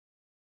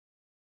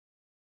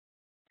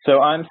So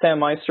I'm Sam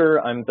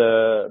Meister. I'm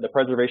the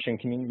Preservation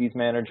Communities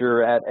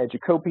Manager at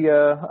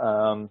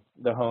Educopia,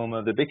 the home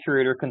of the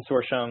BitCurator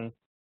Consortium,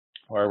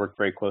 where I work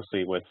very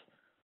closely with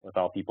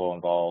all people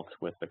involved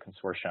with the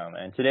consortium.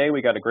 And today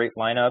we got a great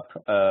lineup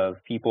of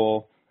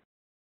people,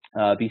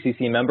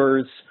 BCC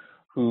members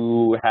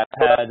who have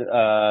had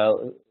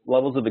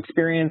levels of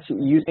experience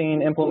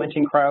using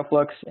implementing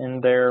Kryoflux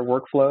in their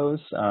workflows.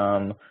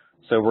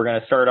 So we're going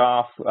to start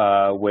off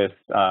with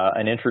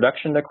an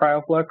introduction to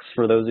Kryoflux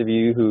for those of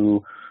you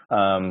who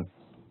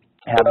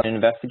haven't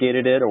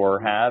investigated it or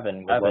have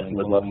and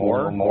would love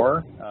more.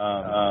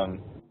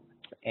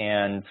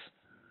 And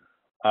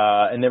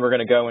then we're going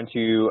to go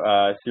into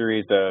a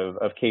series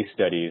of case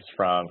studies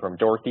from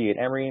Dorothy at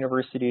Emory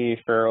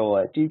University, Farrell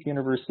at Duke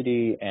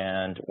University,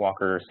 and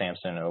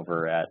Sampson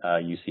over at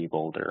UC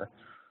Boulder.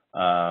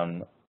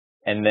 And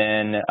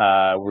then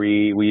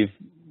we've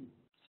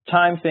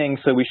timed things,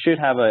 so we should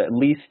have at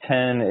least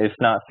 10, if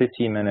not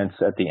 15 minutes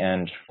at the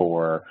end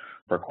for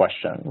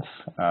questions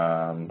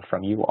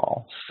from you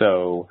all.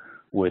 So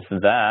with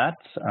that,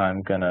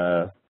 I'm going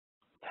to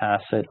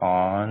pass it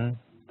on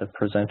the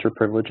presenter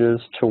privileges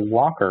to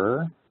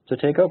Walker to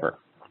take over.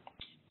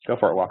 Go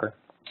for it, Walker.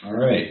 All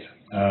right.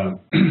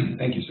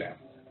 Thank you,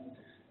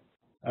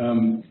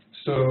 Sam.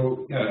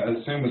 So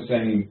as Sam was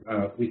saying,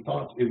 we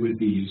thought it would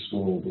be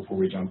useful before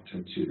we jumped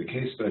into the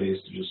case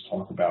studies to just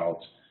talk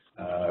about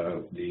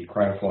the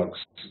Kryoflux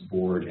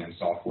board and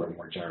software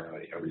more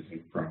generally,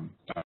 everything from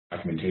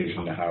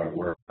documentation to how it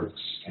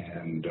works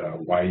and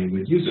why you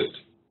would use it.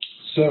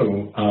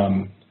 So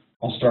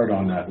I'll start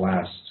on that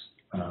last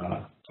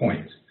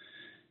point.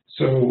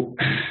 So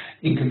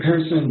in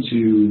comparison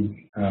to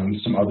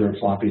some other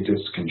floppy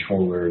disk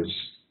controllers,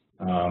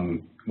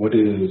 what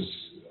is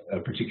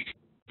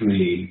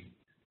particularly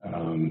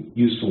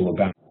useful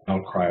about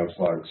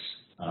Kryoflux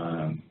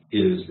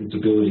is its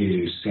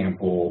ability to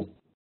sample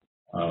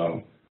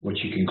what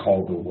you can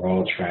call the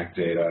raw track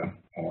data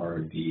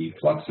or the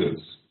fluxes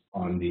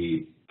on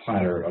the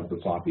platter of the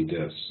floppy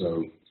disk.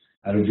 So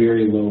at a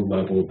very low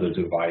level, the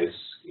device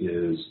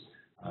is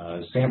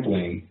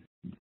sampling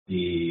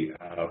the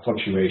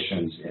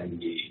fluctuations in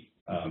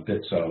the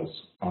bit cells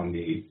on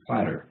the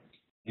platter.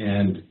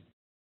 And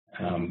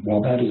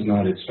while that is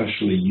not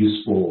especially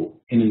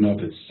useful in and of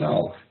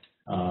itself,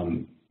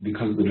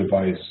 because the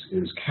device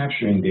is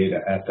capturing data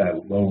at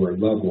that lower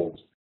level,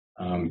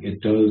 it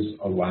does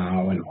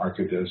allow an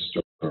archivist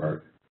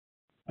or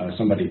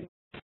somebody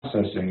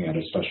processing at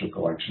a special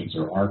collections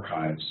or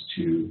archives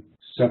to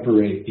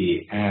separate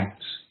the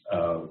act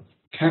of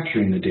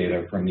capturing the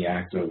data from the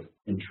act of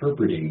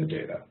interpreting the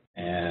data.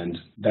 And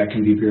that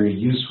can be very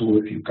useful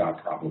if you've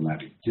got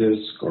problematic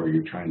disk or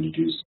you're trying to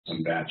do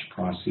some batch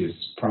processes,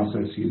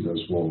 as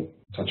we'll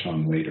touch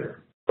on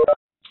later.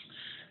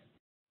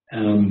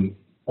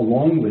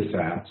 Along with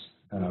that,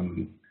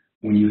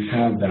 when you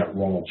have that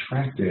raw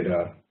track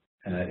data,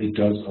 it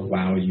does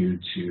allow you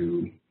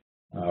to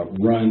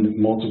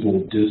run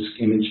multiple disk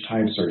image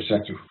types or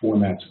sector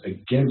formats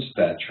against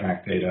that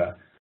track data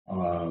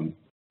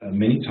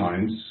many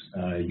times.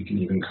 You can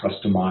even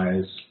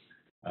customize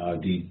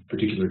the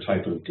particular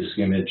type of disk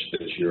image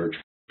that you're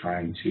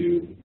trying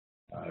to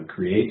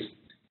create,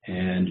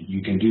 and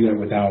you can do that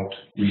without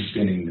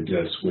respinning the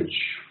disk, which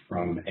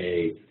from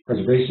a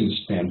preservation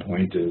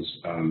standpoint is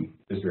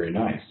very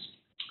nice.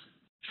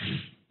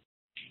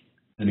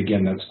 And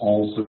again, that's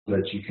also so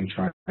that you can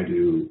try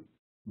to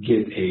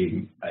get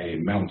a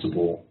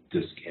mountable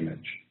disk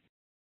image.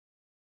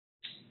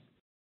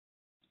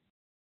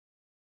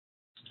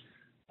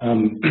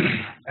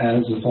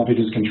 As a floppy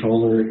disk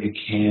controller, it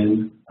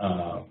can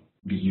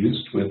be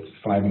used with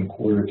 5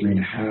 1/4, 3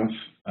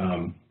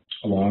 1/2,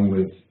 along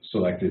with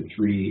selected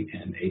 3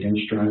 and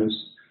 8-inch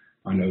drives.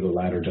 I know the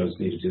latter does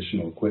need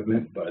additional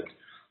equipment, but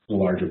the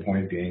larger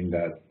point being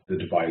that the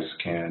device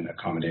can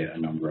accommodate a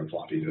number of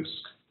floppy disk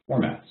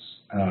formats.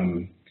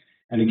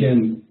 And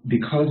again,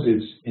 because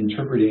it's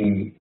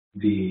interpreting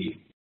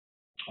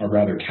or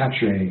rather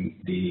capturing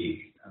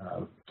the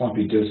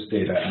floppy disk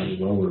data at a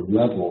lower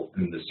level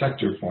in the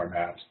sector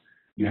format,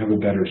 you have a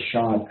better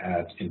shot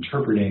at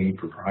interpreting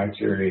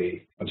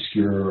proprietary,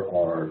 obscure,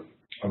 or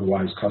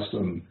otherwise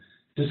custom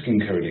disk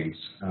encodings,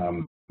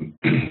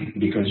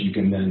 because you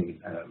can then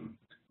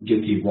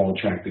get the raw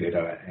track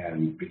data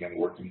and begin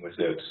working with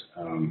it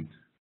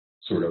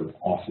sort of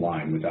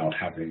offline without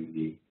having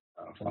the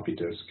floppy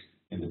disk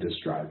in the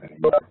disk drive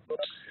anymore.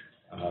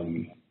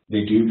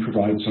 They do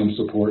provide some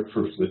support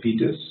for flippy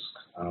disks.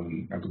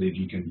 I believe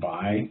you can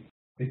buy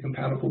a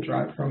compatible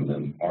drive from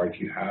them, or if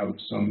you have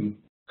some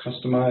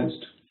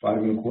customized 5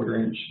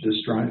 1/4-inch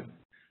disk drive,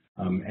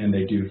 and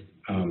they do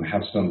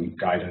have some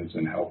guidance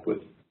and help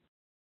with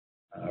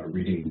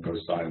reading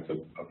both sides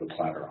of the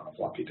platter on a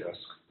floppy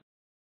disk.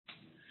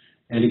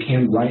 And it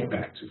can write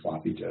back to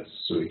floppy disks,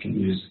 so it can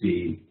use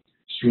the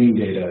stream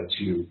data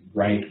to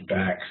write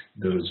back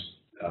those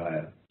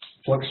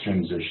flux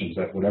transitions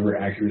at whatever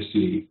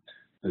accuracy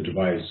the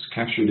device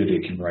captured it,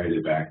 it can write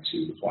it back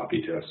to the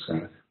floppy disk.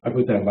 I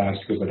put that last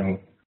because I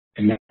don't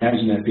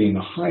imagine that being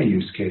a high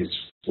use case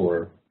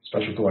for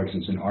special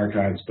collections and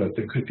archives, but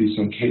there could be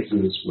some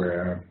cases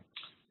where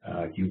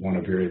you want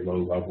a very low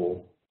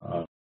level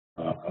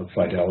of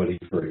fidelity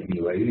for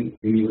emulating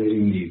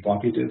the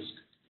floppy disk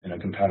in a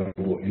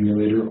compatible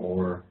emulator,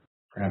 or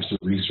perhaps a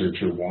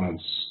researcher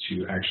wants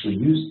to actually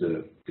use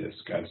the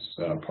disk as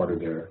part of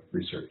their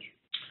research.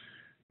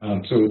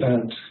 So with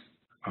that,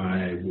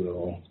 I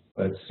will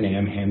let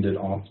Sam hand it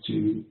off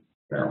to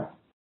Farrell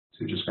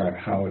to describe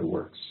how it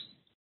works.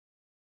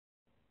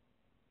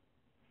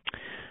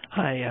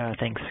 Hi,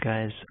 thanks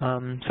guys. So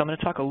I'm going to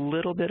talk a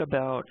little bit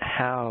about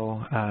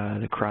how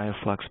the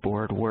Kryoflux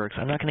board works.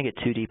 I'm not going to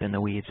get too deep in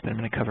the weeds, but I'm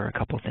going to cover a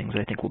couple things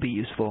that I think will be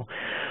useful.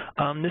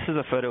 This is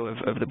a photo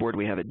of the board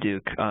we have at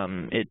Duke.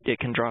 It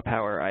can draw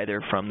power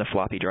either from the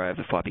floppy drive,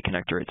 the floppy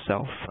connector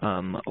itself,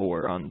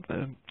 or on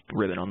the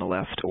ribbon on the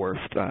left, or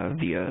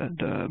via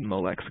the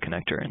Molex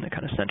connector in the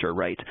kind of center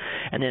right,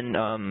 and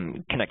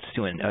then connects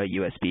to a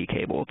USB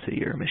cable to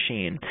your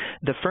machine.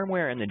 The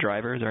firmware and the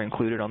drivers are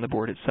included on the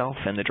board itself,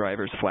 and the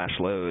drivers flash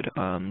load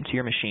to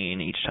your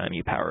machine each time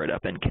you power it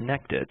up and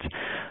connect it.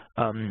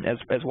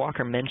 As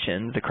Walker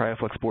mentioned, the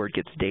Kryoflux board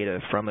gets data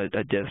from a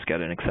disk at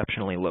an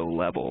exceptionally low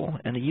level,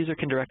 and the user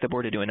can direct the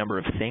board to do a number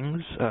of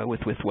things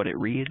with what it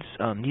reads.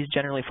 These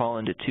generally fall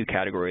into two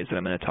categories that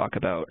I'm going to talk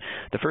about.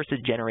 The first is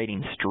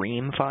generating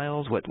stream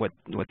files, what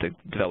the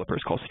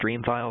developers call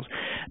stream files.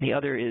 The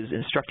other is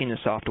instructing the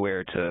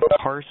software to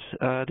parse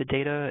the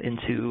data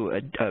into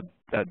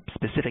a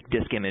specific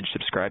disk image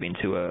subscribing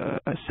to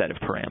a set of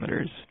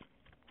parameters.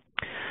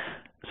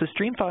 So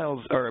stream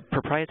files are a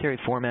proprietary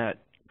format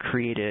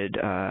created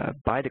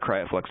by the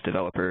Kryoflux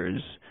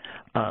developers.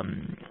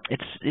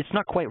 It's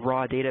not quite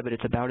raw data, but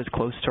it's about as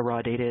close to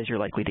raw data as you're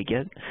likely to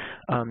get.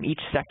 Each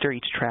sector,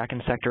 each track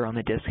and sector on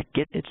the disk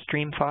get its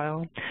stream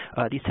file.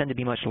 These tend to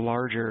be much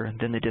larger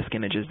than the disk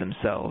images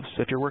themselves.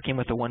 So if you're working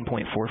with a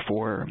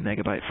 1.44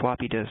 megabyte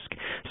floppy disk,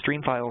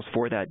 stream files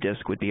for that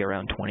disk would be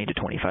around 20 to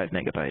 25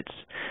 megabytes.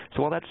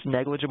 So while that's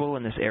negligible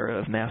in this era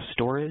of mass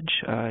storage,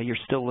 you're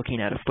still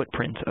looking at a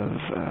footprint of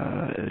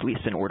at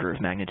least an order of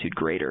magnitude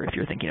greater if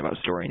you're thinking about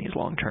storing these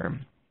long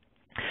term.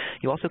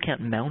 You also can't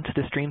mount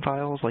the stream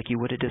files like you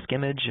would a disk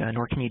image,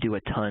 nor can you do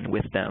a ton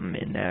with them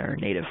in their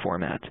native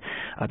format.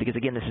 Because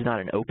again, this is not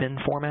an open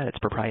format, it's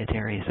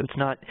proprietary. So it's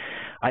not,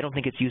 I don't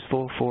think it's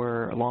useful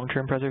for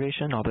long-term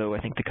preservation, although I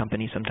think the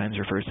company sometimes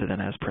refers to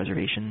them as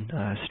preservation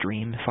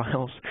stream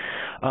files.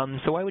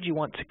 So why would you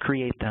want to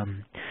create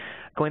them?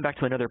 Going back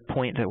to another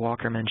point that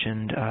Walker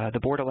mentioned, the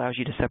board allows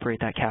you to separate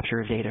that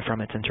capture of data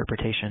from its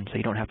interpretation, so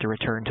you don't have to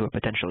return to a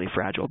potentially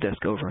fragile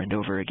disk over and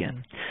over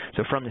again.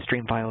 So from the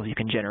stream files, you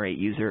can generate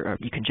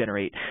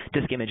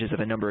disk images of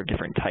a number of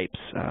different types.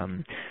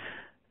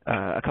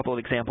 A couple of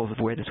examples of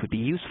where this would be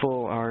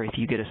useful are if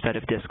you get a set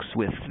of disks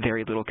with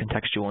very little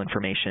contextual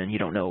information, you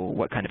don't know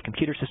what kind of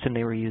computer system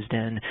they were used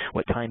in,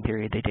 what time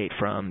period they date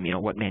from,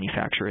 what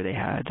manufacturer they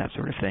had, that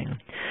sort of thing.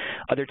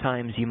 Other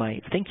times you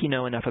might think you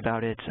know enough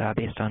about it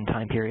based on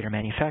time period or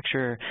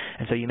manufacturer,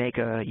 and so you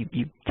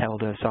tell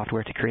the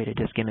software to create a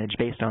disk image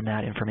based on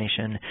that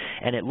information,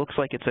 and it looks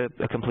like it's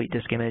a complete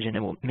disk image, and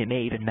it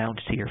may even mount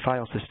to your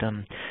file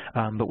system,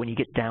 but when you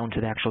get down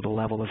to the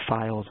level of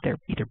files, they're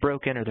either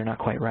broken or they're not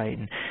quite right.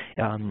 And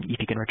if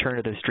you can return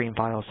to those stream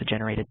files to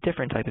generate a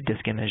different type of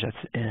disk image,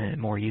 that's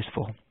more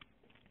useful.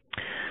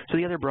 So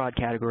the other broad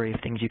category of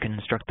things you can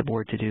instruct the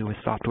board to do with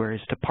software is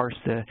to parse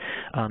the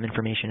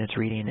information it's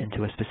reading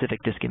into a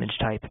specific disk image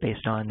type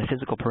based on the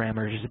physical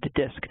parameters of the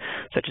disk,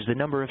 such as the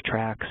number of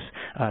tracks,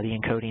 the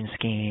encoding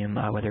scheme,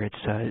 whether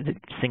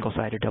it's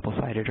single-sided,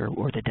 double-sided,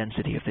 or the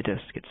density of the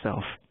disk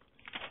itself.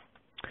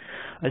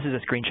 This is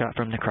a screenshot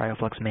from the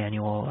Kryoflux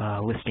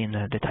manual listing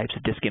the types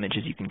of disk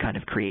images you can kind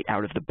of create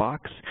out of the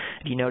box.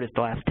 If you notice,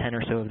 the last 10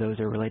 or so of those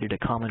are related to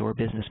Commodore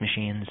business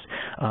machines,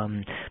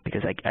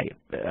 because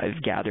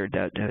I've gathered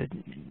that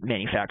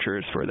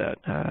manufacturers for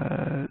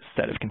that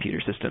set of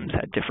computer systems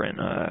had different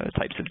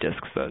types of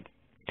disks. But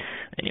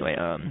anyway,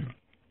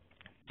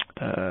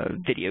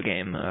 video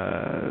game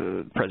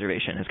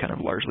preservation has kind of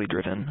largely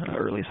driven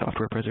early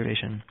software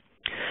preservation.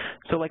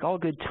 So like all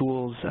good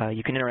tools,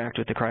 you can interact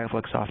with the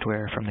Kryoflux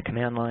software from the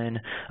command line.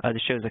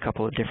 This shows a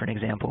couple of different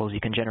examples. You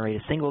can generate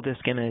a single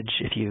disk image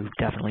if you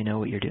definitely know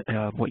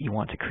what you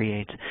want to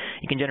create.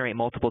 You can generate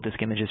multiple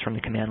disk images from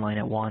the command line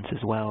at once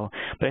as well.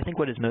 But I think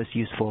what is most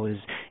useful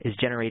is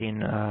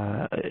generating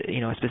a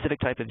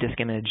specific type of disk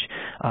image,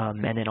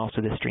 and then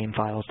also the stream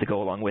files to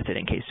go along with it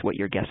in case what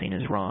you're guessing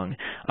is wrong.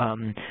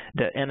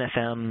 The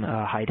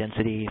MFM high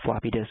density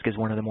floppy disk is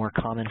one of the more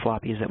common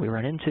floppies that we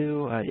run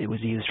into. It was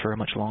used for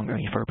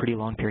a pretty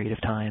long period of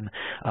time,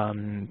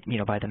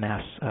 by the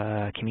mass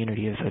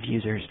community of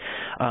users.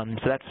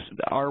 So that's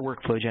our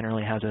workflow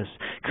generally has us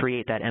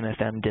create that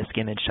MFM disk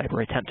image type,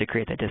 or attempt to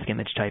create that disk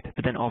image type,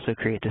 but then also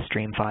create the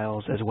stream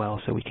files as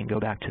well, so we can go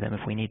back to them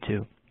if we need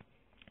to.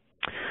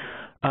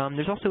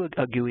 There's also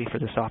a GUI for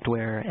the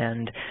software,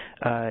 and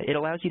it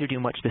allows you to do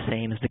much the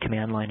same as the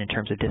command line in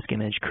terms of disk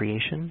image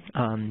creation.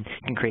 You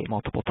can create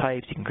multiple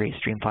types, you can create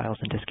stream files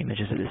and disk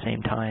images at the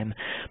same time,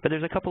 but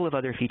there's a couple of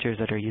other features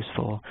that are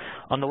useful.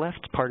 On the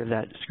left part of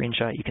that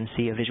screenshot, you can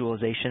see a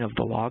visualization of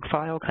the log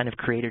file kind of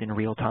created in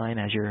real time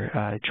as you're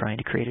trying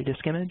to create a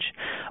disk image.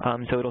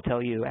 So it'll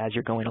tell you as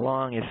you're going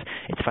along if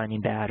it's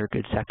finding bad or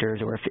good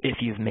sectors, or if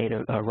you've made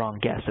a wrong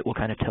guess, it will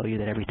kind of tell you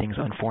that everything's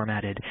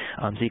unformatted,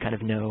 so you kind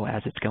of know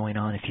as it's going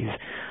on if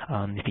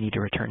you need to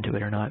return to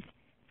it or not.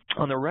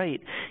 On the right,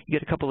 you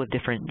get a couple of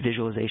different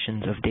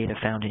visualizations of data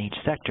found in each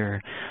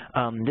sector.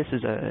 This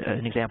is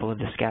an example of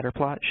the scatter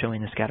plot,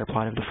 showing the scatter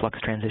plot of the flux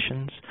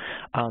transitions.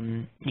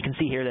 You can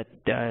see here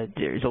that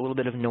there's a little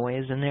bit of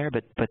noise in there,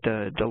 but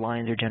the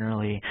lines are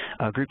generally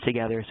grouped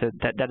together, so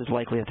that is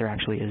likely that there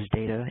actually is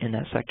data in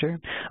that sector.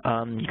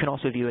 You can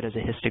also view it as a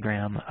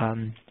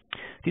histogram.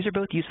 These are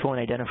both useful in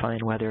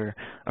identifying whether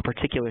a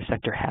particular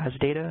sector has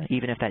data,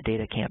 even if that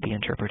data can't be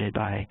interpreted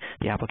by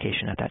the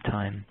application at that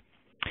time.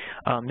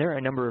 There are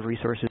a number of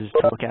resources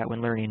to look at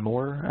when learning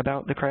more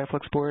about the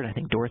Kryoflux board. I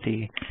think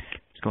Dorothy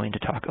is going to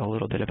talk a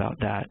little bit about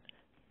that.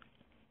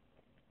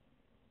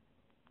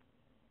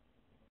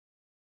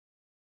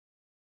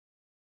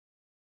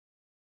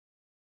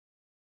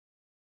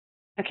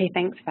 Okay,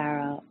 thanks,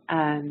 Farrell.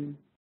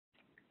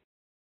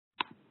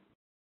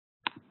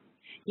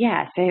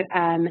 Yeah, so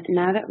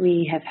now that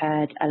we have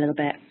heard a little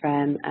bit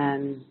from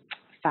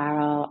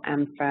Farrell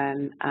and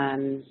from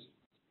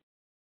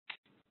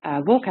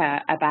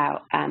Walker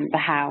about the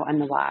how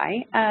and the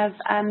why of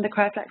the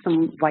Kryoflux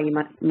and why you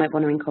might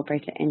want to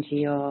incorporate it into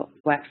your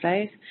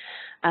workflows,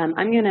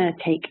 I'm going to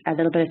take a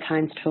little bit of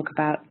time to talk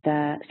about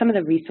some of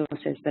the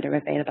resources that are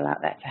available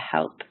out there to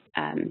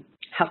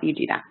help you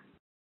do that.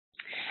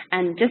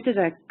 And just as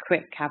a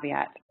quick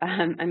caveat,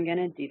 I'm going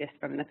to do this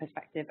from the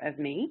perspective of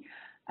me,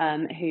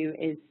 who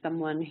is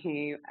someone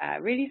who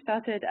really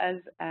started as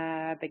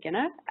a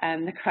beginner.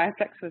 The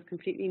Kryoflux was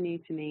completely new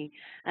to me,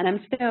 and I'm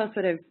still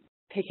sort of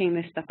picking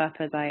this stuff up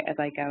as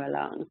I go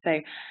along. So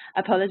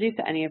apologies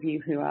to any of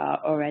you who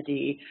are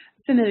already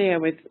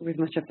familiar with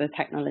much of the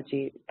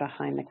technology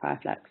behind the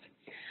Kryoflux.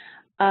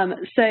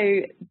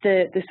 So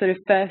the sort of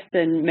first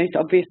and most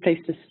obvious place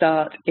to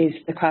start is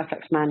the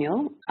Kryoflux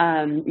manual.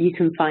 You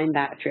can find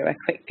that through a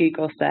quick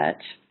Google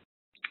search.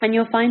 And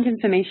you'll find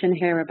information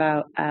here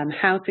about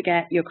how to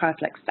get your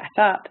Kryoflux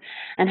set up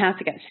and how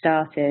to get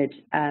started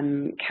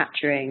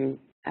capturing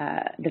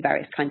the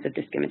various kinds of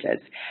disk images.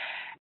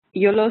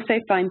 You'll also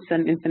find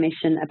some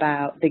information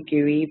about the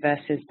GUI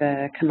versus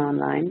the command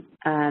line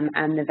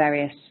and the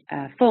various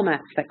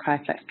formats that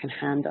Kryoflux can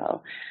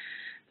handle.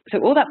 So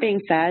all that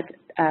being said,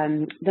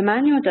 the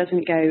manual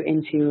doesn't go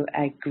into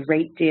a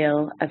great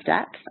deal of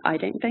depth, I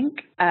don't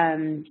think.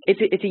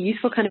 It's a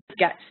useful kind of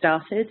get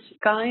started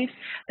guide,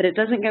 but it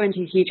doesn't go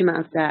into a huge amount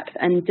of depth.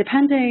 And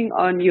depending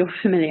on your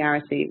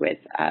familiarity with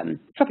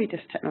floppy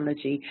disk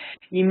technology,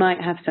 you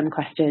might have some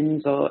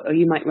questions or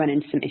you might run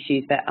into some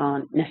issues that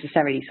aren't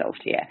necessarily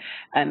solved here.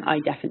 I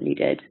definitely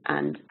did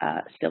and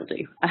still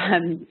do.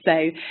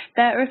 So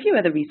there are a few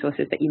other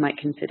resources that you might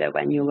consider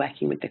when you're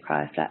working with the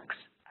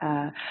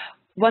Kryoflux.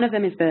 One of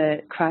them is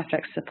the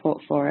Kryoflux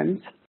support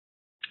forums.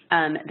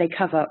 They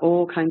cover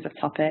all kinds of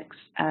topics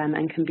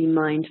and can be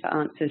mined for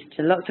answers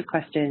to lots of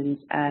questions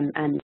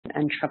and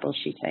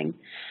troubleshooting.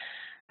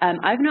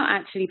 I've not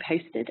actually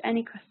posted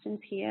any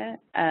questions here.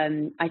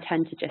 I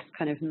tend to just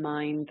kind of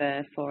mine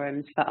the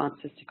forums for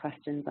answers to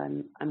questions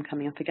I'm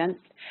coming up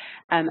against.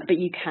 But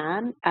you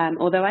can,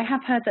 although I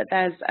have heard that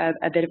there's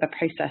a bit of a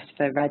process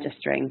for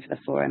registering for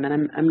the forum,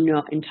 and I'm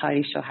not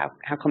entirely sure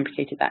how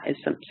complicated that is.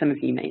 Some of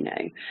you may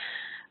know.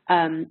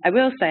 I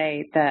will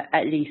say that,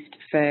 at least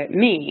for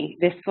me,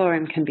 this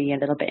forum can be a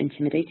little bit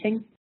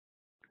intimidating.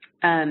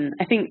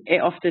 I think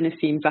it often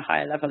assumes a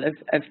higher level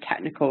of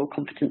technical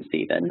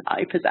competency than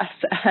I possess,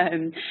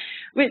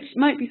 which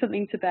might be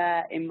something to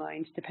bear in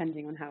mind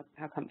depending on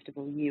how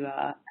comfortable you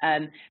are.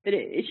 But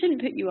it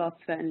shouldn't put you off,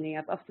 certainly.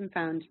 I've often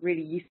found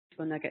really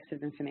useful nuggets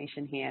of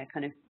information here,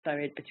 kind of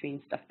buried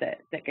between stuff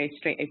that goes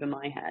straight over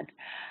my head.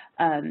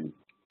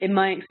 In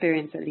my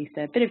experience, at least,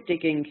 a bit of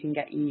digging can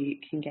get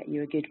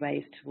you a good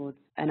ways towards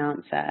an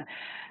answer.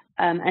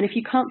 And if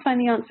you can't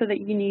find the answer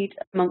that you need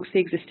amongst the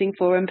existing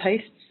forum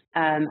posts,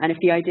 and if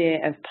the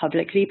idea of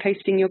publicly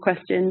posting your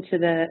question to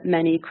the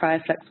many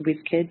Kryoflux whiz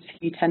kids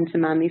who tend to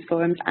man these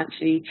forums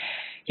actually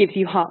gives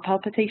you heart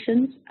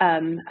palpitations,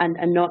 and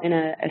not in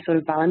a sort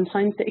of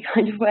Valentine's Day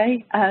kind of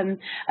way,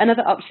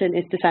 another option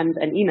is to send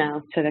an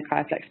email to the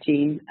Kryoflux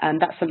team.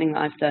 That's something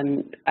that I've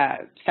done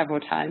several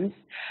times.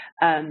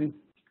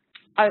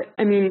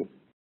 I mean,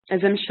 as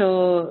I'm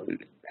sure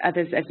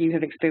others of you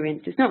have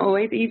experienced, it's not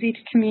always easy to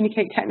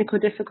communicate technical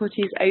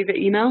difficulties over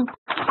email.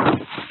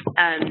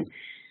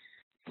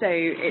 So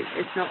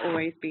it's not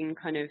always been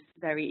kind of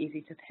very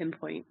easy to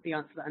pinpoint the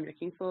answer that I'm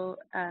looking for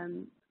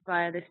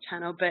via this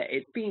channel, but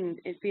it's been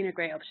a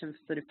great option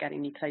for sort of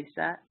getting me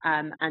closer.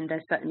 And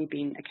there's certainly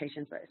been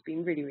occasions where it's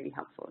been really, really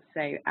helpful.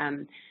 So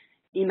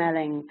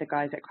emailing the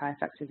guys at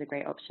Kryoflux is a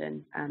great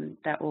option.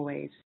 They're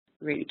always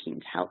really keen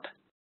to help.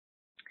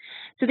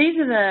 So these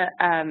are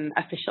the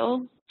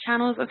official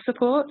channels of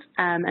support,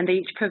 and they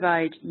each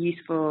provide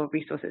useful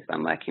resources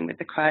when working with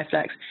the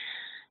Kryoflux.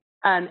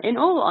 In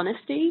all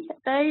honesty,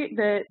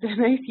 the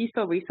most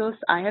useful resource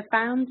I have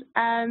found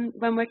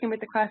when working with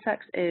the Kryoflux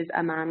is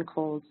a man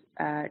called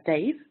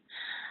Dave.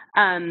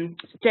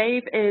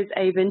 Dave is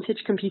a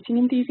vintage computing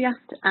enthusiast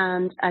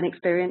and an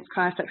experienced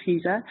Kryoflux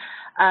user.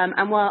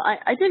 And while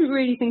I didn't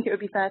really think it would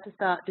be fair to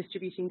start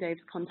distributing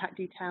Dave's contact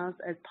details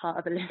as part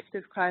of a list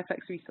of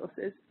Kryoflux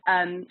resources,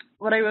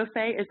 what I will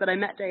say is that I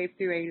met Dave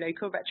through a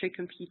local retro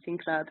computing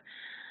club,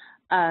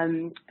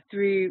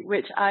 through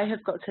which I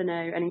have got to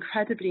know an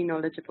incredibly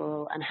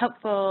knowledgeable and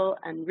helpful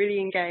and really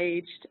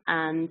engaged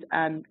and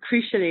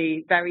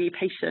crucially very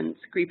patient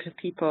group of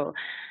people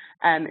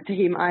to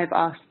whom I've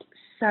asked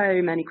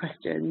so many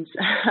questions.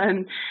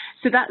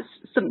 So that's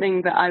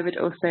something that I would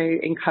also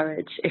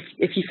encourage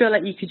if you feel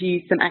like you could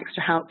use some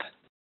extra help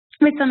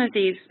with some of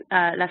these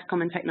less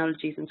common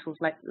technologies and tools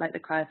like the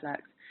Kryoflux,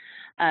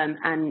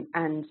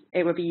 and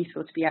it would be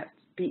useful to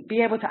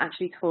be able to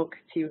actually talk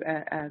to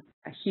a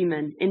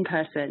human in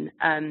person.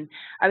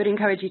 I would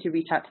encourage you to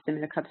reach out to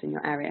similar clubs in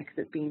your area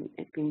because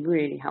it's been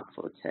really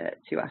helpful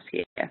to us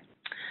here.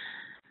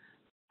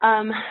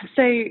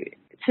 So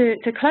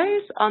to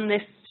close on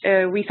this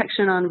wee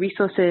section on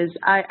resources,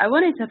 I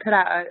wanted to put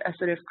out a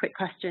sort of quick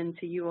question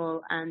to you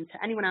all and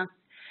to anyone else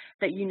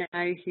that you know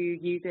who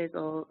uses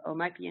or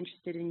might be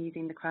interested in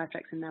using the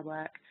Kryoflux in their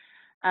work.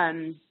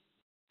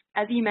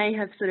 As you may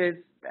have sort of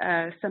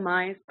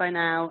surmised by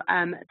now,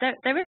 there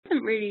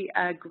isn't really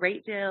a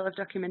great deal of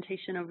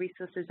documentation or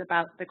resources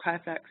about the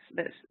Kryoflux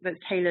that's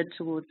tailored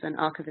towards an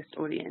archivist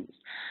audience.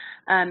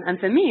 And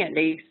for me, at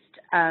least,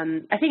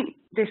 I think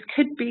this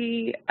could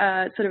be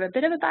sort of a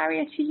bit of a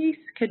barrier to use,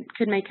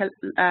 could make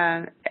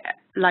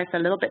life a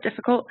little bit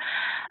difficult.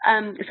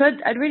 So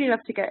I'd really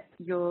love to get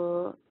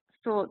your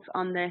thoughts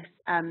on this.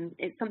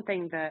 It's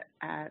something that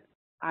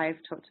I've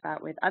talked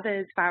about with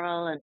others,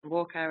 Farrell and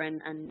Walker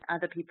and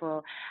other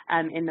people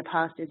in the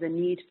past, is a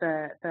need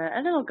for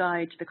a little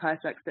guide to the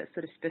Kryoflux that's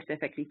sort of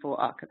specifically for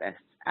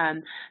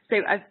archivists. So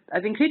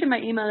I've included my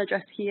email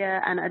address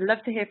here, and I'd love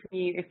to hear from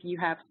you if you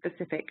have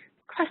specific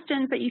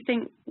questions that you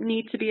think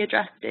need to be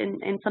addressed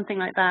in something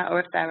like that,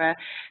 or if there are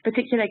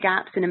particular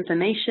gaps in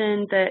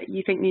information that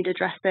you think need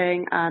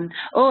addressing,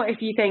 or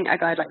if you think a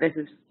guide like this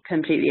is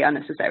completely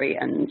unnecessary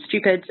and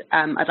stupid,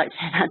 I'd like to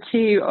hear that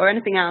too, or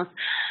anything else.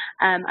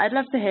 I'd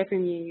love to hear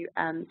from you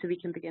so we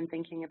can begin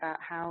thinking about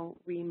how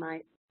we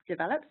might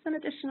develop some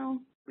additional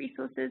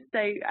resources. So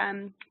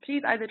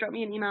please either drop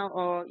me an email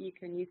or you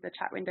can use the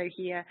chat window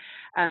here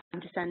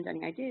to send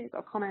any ideas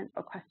or comments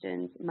or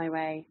questions my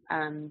way.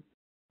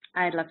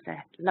 I'd love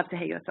to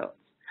hear your thoughts.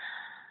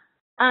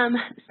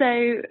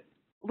 So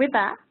with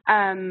that,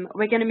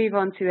 we're going to move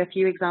on to a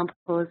few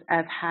examples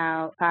of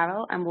how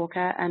Farrell and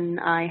Walker and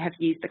I have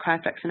used the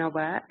Kryoflux in our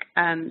work.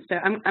 So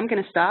I'm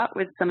going to start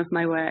with some of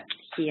my work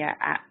here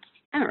at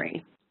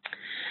Emory.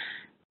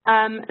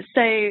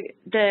 So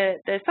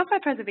the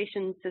Software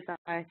Preservation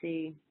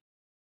Society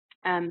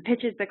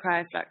pitches the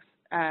Kryoflux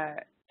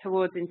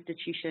towards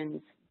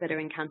institutions that are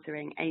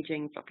encountering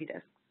aging floppy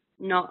disks,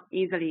 not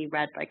easily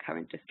read by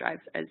current disk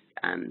drives, as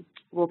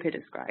Walker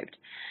described.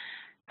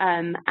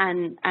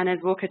 And as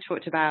Walker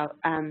talked about,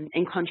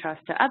 in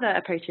contrast to other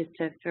approaches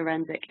to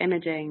forensic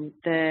imaging,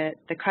 the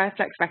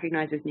Kryoflux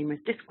recognizes numerous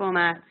disk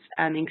formats,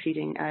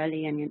 including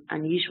early and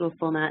unusual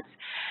formats.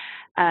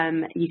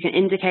 You can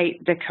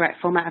indicate the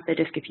correct format of the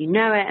disk if you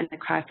know it, and the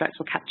Kryoflux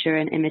will capture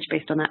an image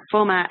based on that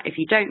format. If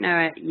you don't know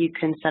it, you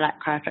can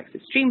select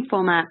Kryoflux's stream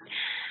format.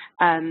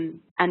 And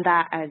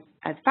that,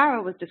 as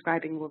Farrell was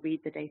describing, will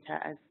read the data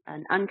as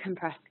an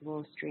uncompressed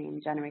raw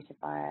stream generated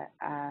by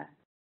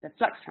the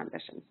flux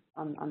transitions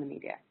on the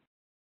media.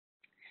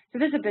 So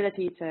this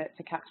ability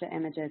to capture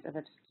images of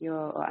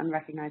obscure or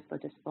unrecognizable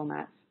disk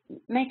formats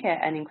make it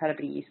an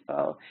incredibly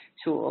useful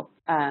tool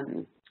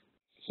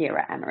here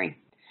at Emory.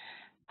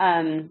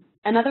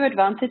 Another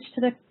advantage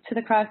to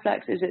the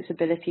Kryoflux is its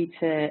ability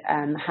to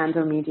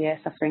handle media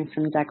suffering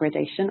from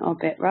degradation or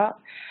bit rot.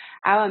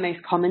 Our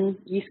most common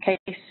use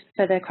case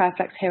for the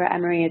Kryoflux here at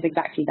Emory is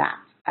exactly that,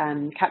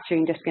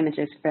 capturing disk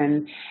images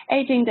from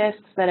aging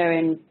disks that are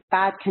in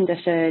bad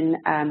condition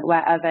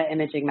where other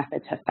imaging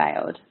methods have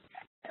failed.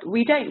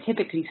 We don't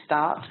typically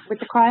start with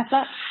the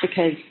Kryoflux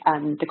because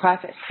the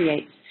Kryoflux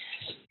creates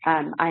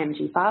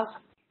IMG files,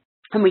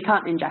 and we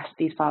can't ingest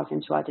these files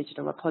into our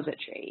digital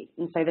repository.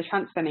 And so the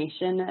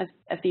transformation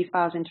of these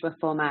files into a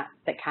format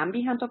that can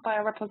be handled by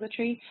our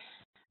repository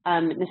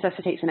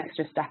necessitates an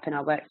extra step in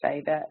our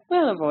workflow that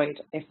we'll avoid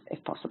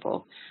if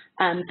possible.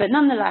 But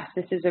nonetheless,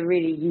 this is a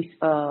really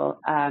useful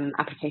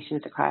application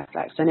of the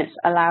Kryoflux, and it's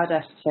allowed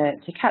us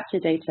to capture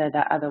data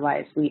that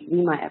otherwise we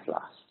might have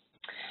lost.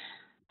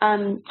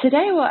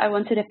 Today, what I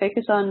wanted to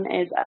focus on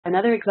is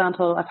another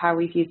example of how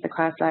we've used the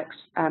Kryoflux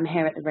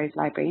here at the Rose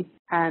Library.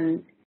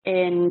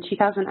 In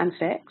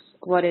 2006,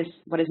 what is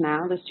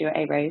now the Stuart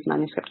A. Rose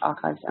Manuscript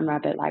Archives and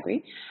Rarebit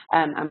Library,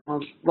 and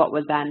what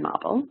was then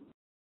Marble,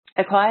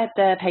 acquired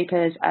the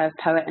papers of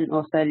poet and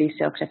author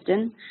Lucille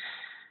Clifton.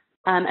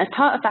 As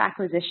part of that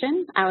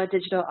acquisition, our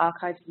digital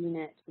archives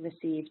unit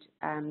received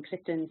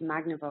Clifton's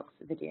Magnavox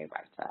video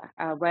writer,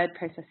 a word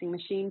processing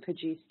machine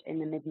produced in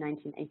the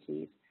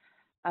mid-1980s,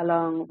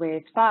 along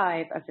with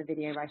 5 of the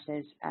video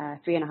writer's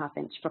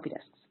 3.5-inch floppy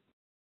disks.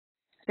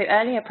 So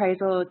early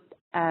appraisal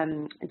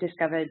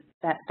discovered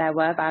that there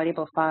were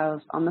valuable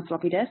files on the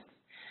floppy disks,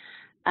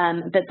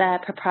 but their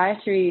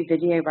proprietary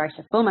video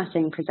writer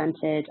formatting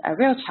presented a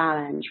real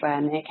challenge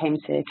when it came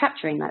to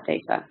capturing that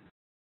data.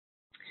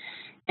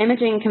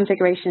 Imaging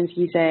configurations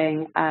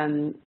using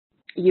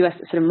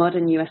sort of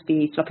modern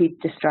USB floppy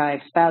disk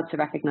drives failed to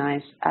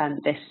recognize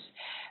this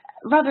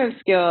rather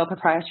obscure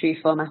proprietary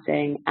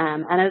formatting,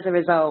 and as a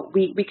result,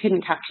 we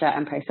couldn't capture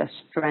and process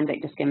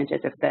forensic disk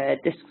images of the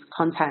disk's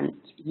content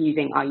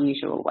using our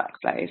usual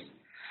workflows.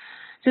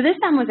 So this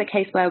then was a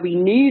case where we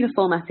knew the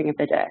formatting of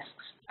the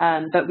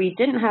disks, but we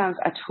didn't have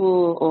a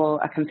tool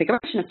or a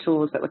configuration of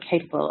tools that were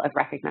capable of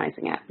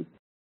recognizing it.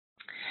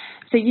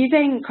 So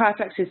using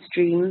Kryoflux's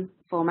stream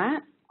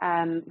format,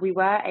 we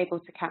were able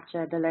to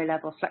capture the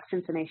low-level flux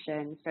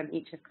information from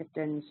each of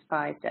Clifton's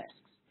 5 disks.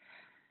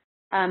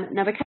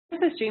 Now, because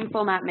the stream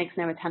format makes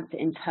no attempt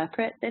to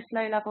interpret this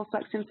low-level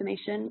flux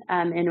information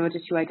in order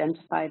to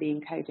identify the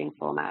encoding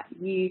format,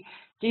 you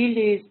do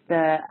lose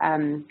the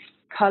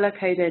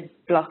color-coded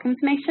block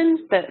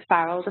information that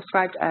Farrell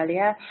described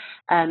earlier,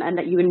 and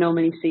that you would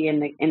normally see in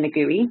the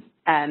GUI,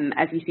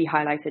 as you see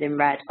highlighted in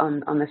red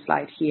on the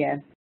slide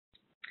here.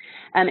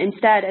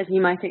 Instead, as you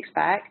might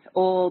expect,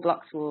 all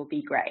blocks will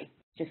be gray,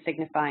 just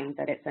signifying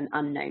that it's an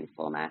unknown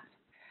format.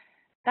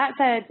 That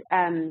said,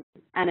 and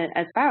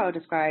as Farrell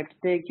described,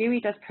 the GUI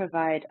does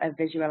provide a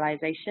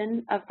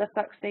visualization of the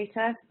flux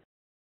data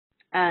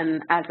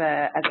as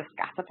a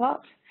scatter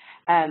plot.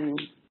 And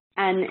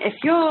if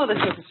you're the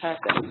sort of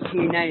person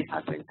who knows how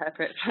to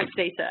interpret flux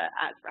data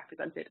as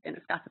represented in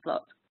a scatter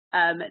plot,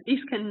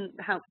 these can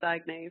help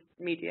diagnose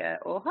media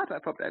or hardware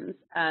problems.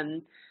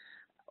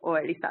 Or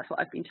at least that's what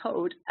I've been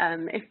told.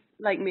 If,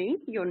 like me,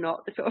 you're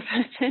not the sort of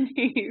person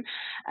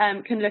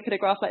who can look at a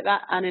graph like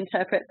that and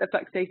interpret the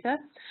flux data,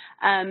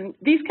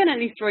 these can at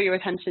least draw your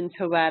attention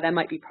to where there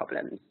might be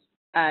problems.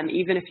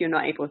 Even if you're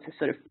not able to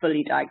sort of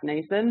fully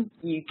diagnose them,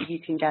 you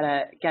can get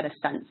a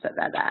sense that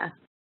they're there.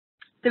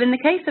 So in the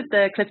case of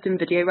the Clifton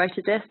video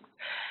writer disks,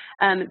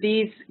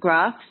 these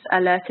graphs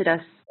alerted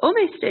us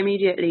almost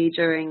immediately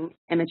during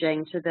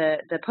imaging to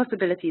the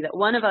possibility that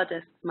one of our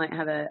disks might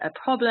have a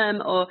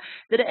problem, or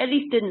that it at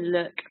least didn't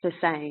look the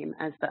same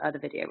as the other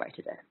video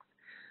writer disks.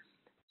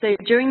 So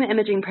during the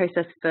imaging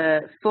process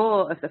for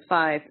 4 of the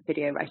 5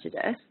 video writer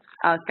disks,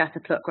 our scatter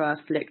plot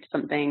graphs looked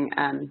something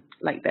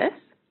like this,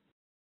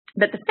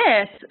 but the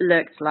 5th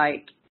looked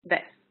like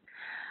this.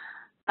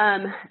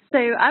 So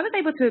I was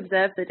able to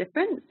observe the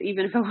difference,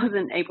 even if I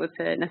wasn't able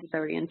to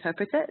necessarily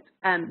interpret it.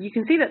 You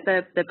can see that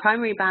the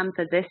primary band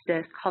for this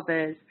disk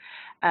hovers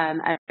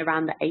at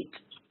around the 8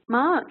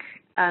 mark,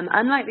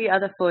 unlike the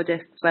other 4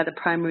 disks where the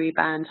primary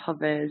band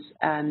hovers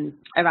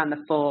around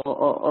the 4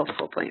 or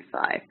 4.5.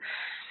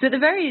 So at the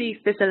very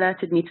least, this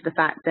alerted me to the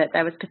fact that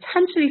there was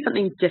potentially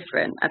something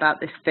different about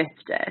this 5th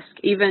disk,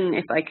 even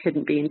if I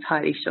couldn't be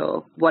entirely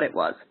sure what it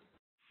was.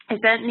 It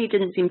certainly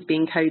didn't seem to be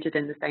encoded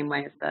in the same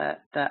way as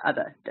the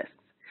other disks.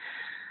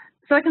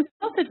 So I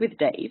consulted with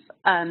Dave,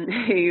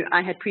 who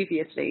I had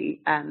previously,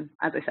 as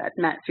I said,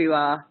 met through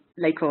our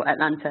local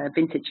Atlanta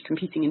vintage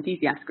computing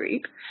enthusiast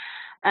group.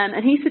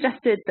 And he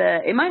suggested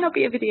that it might not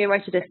be a video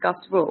writer disk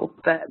after all,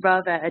 but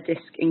rather a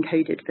disk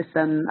encoded for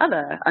some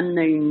other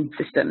unknown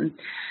system.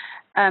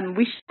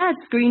 We shared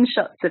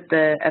screenshots of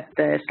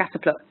the scatter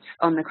plots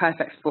on the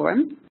Kryoflux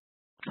forum,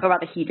 or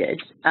rather he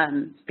did,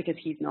 because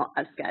he's not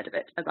as scared of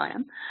it as I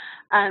am.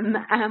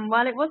 And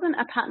while it wasn't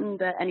a pattern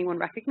that anyone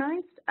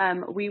recognized,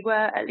 we were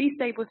at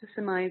least able to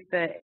surmise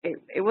that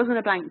it wasn't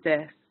a blank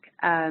disk.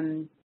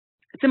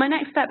 So my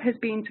next step has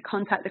been to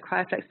contact the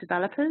Kryoflux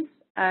developers,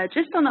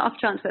 just on the off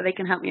chance that they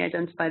can help me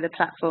identify the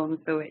platforms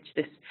for which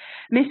this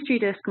mystery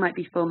disk might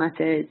be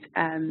formatted.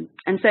 And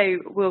so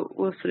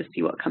we'll sort of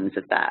see what comes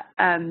of that.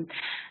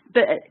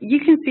 But you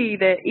can see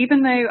that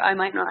even though I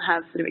might not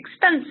have sort of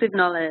extensive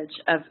knowledge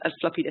of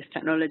floppy disk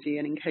technology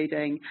and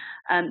encoding,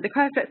 the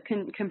Kryoflux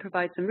can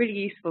provide some really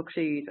useful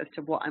clues as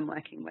to what I'm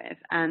working with.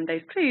 And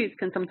those clues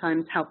can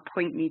sometimes help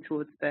point me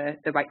towards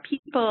the right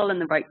people and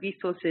the right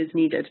resources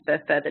needed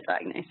for further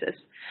diagnosis.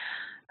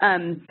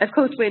 Of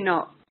course, we're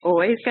not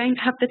always going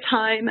to have the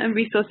time and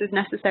resources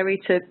necessary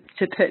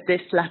to put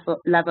this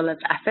level of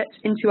effort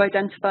into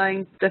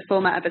identifying the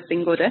format of a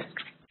single disk.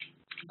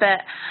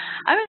 But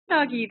I would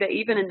argue that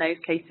even in those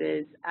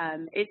cases,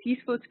 it's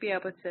useful to be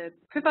able to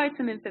provide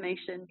some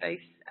information, both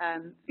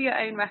for your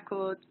own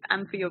records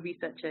and for your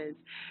researchers,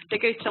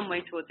 that goes some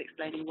way towards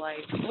explaining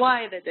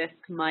why the disk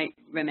might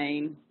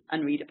remain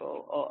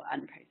unreadable or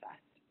unprocessed.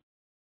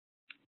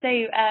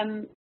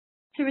 So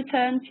to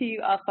return to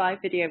our 5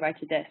 video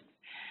writer disks,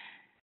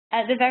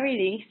 at the very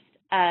least,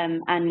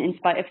 and in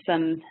spite of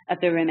some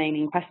of the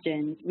remaining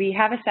questions, we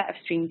have a set of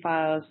stream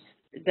files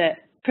that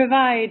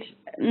provide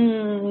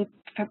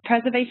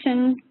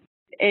preservation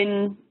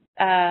in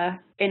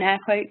air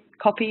quote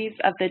copies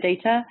of the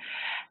data,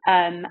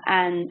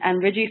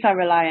 and reduce our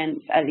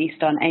reliance at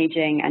least on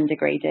aging and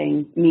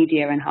degrading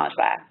media and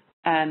hardware.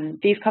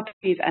 These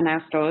copies are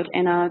now stored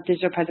in our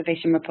digital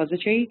preservation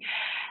repository,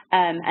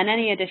 and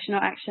any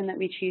additional action that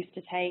we choose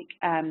to take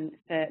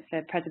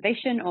for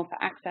preservation or for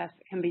access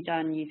can be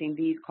done using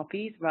these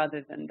copies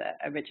rather than the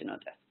original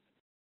disk.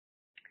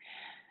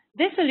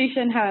 This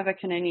solution, however,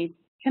 can only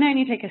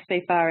take us so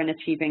far in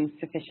achieving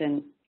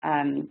sufficient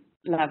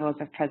levels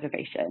of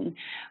preservation.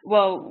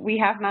 Well, we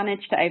have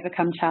managed to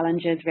overcome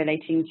challenges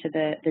relating to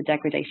the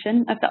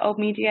degradation of the old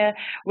media.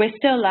 We're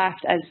still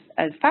left, as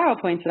Farrell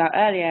pointed out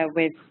earlier,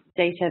 with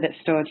data that's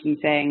stored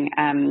using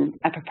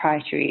a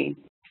proprietary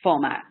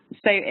format.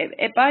 So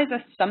it buys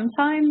us some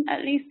time,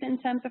 at least in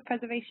terms of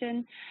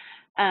preservation.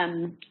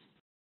 The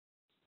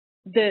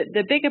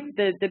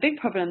big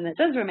problem that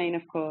does remain,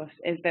 of course,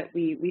 is that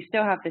we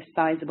still have this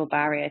sizable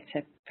barrier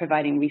to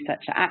providing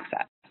researcher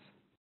access.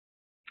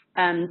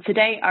 To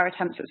date, our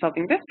attempts at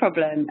solving this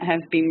problem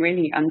have been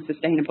really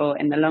unsustainable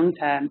in the long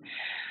term,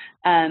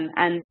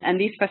 and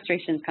these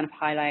frustrations kind of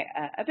highlight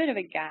a bit of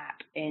a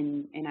gap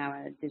in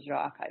our digital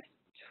archives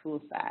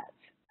toolset.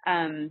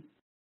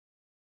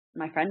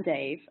 My friend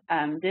Dave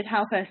did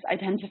help us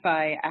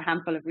identify a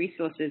handful of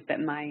resources that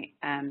might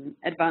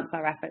advance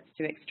our efforts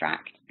to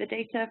extract the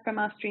data from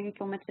our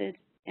stream-formatted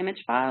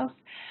image files.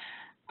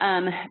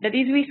 But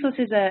these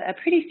resources are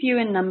pretty few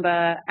in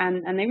number,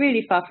 and they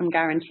really far from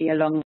guarantee a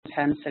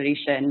long-term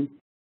solution.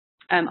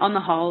 On the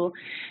whole,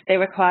 they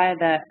require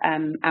that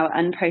our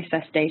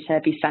unprocessed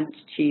data be sent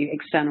to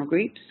external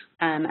groups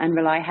and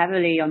rely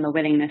heavily on the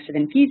willingness of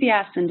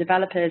enthusiasts and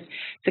developers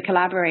to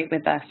collaborate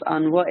with us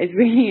on what is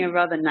really a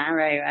rather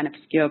narrow and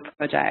obscure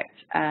project.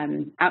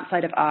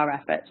 Outside of our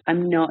efforts,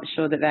 I'm not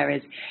sure that there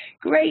is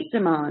great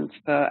demand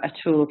for a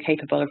tool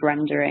capable of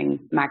rendering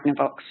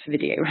Magnavox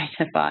video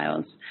writer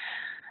files.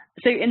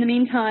 So in the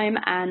meantime,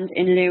 and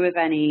in lieu of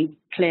any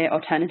clear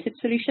alternative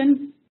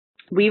solution,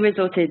 we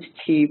resorted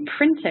to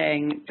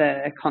printing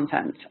the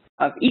content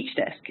of each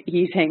disk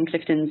using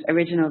Clifton's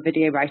original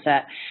video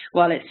writer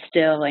while it's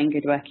still in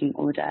good working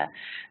order.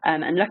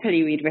 And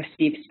luckily, we'd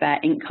received spare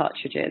ink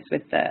cartridges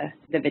with the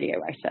video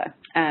writer.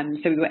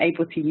 So we were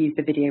able to use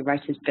the video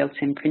writer's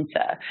built-in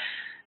printer.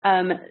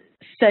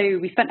 So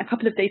we spent a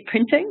couple of days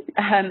printing,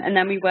 and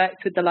then we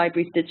worked with the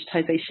library's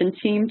digitization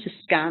team to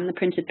scan the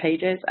printed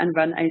pages and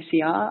run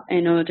OCR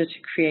in order to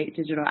create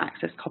digital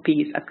access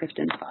copies of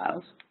Clifton's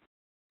files.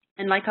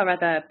 And like our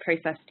other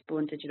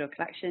processed-born digital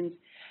collections,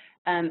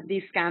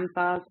 these scan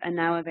files are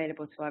now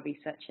available to our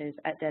researchers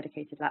at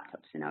dedicated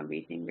laptops in our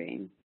reading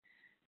room.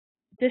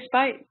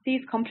 Despite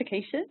these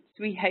complications,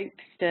 we hope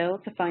still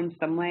to find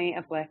some way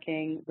of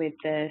working with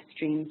the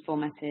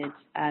stream-formatted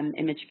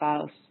image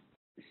files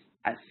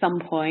at some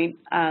point.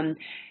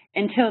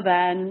 Until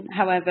then,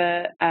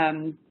 however,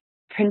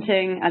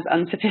 printing, as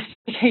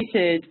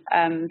unsophisticated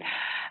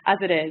as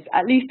it is,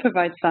 at least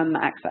provides some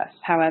access,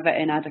 however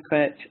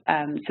inadequate,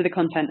 to the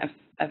content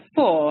of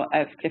 4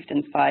 of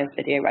Clifton's 5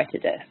 video writer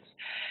disks.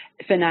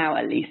 For now,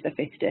 at least, the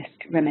 5th disk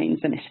remains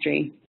a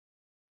mystery.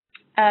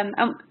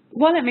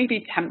 While it may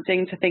be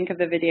tempting to think of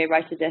the video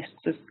writer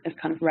disks as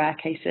kind of rare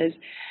cases,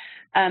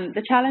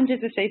 the challenges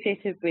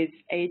associated with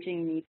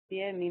aging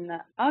media mean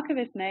that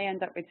archivists may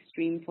end up with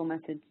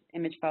stream-formatted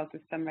image files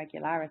with some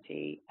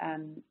regularity,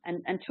 and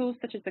tools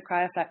such as the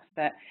Kryoflux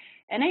that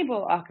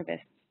enable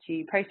archivists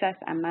to process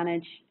and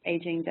manage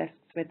aging disks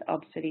with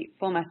obsolete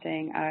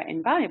formatting are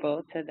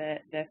invaluable to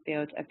the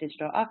field of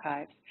digital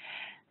archives.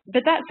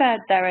 But that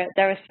said,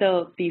 there are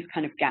still these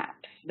kind of gaps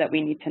that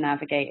we need to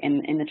navigate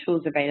in the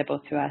tools available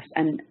to us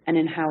and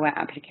in how we're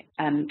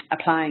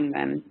applying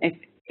them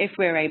if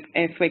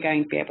we're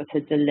going to be able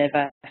to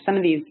deliver some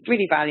of these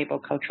really valuable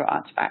cultural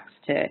artifacts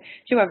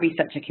to our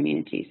researcher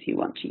communities who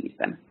want to use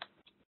them.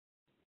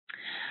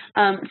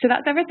 So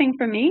that's everything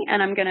from me,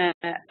 and I'm going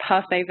to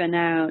pass over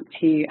now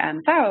to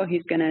Farrell,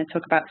 who's going to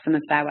talk about some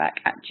of their work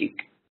at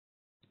Duke.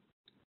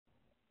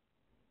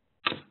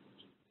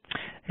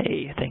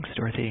 Hey, thanks,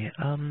 Dorothy.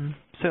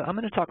 So I'm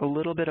going to talk a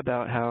little bit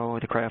about how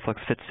the Kryoflux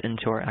fits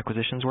into our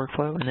acquisitions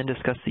workflow, and then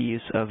discuss the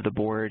use of the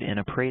board in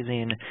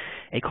appraising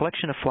a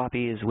collection of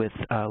floppies with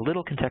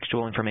little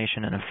contextual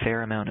information and a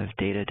fair amount of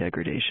data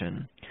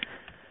degradation.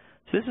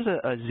 So this is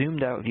a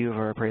zoomed out view of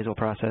our appraisal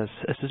process.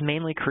 This is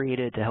mainly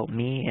created to help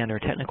me and our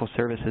technical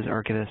services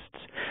archivists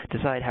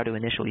decide how to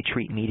initially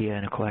treat media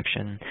in a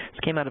collection. This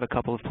came out of a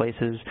couple of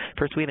places.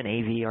 First, we have an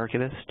AV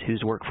archivist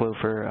whose workflow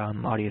for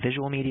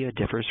audiovisual media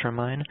differs from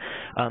mine.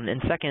 And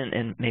second,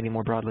 and maybe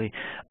more broadly,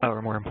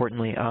 or more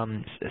importantly,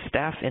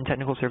 staff in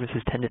technical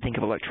services tend to think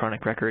of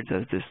electronic records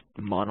as this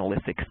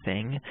monolithic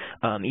thing,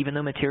 even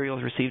though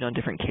materials received on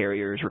different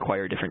carriers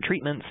require different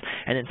treatments,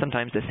 and then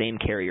sometimes the same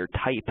carrier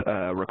type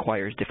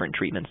requires different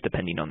treatments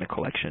depending on the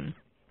collection.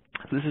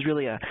 So this is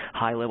really a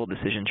high-level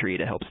decision tree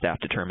to help staff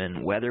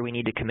determine whether we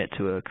need to commit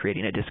to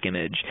creating a disk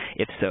image.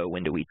 If so,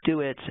 when do we do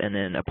it? And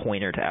then a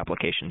pointer to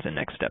applications and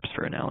next steps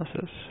for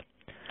analysis.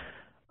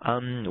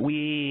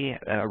 We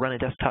run a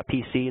desktop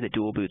PC that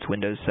dual boots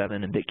Windows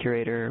 7 and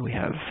BitCurator. We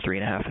have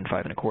 3.5 and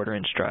 5.25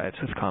 inch drives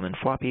with common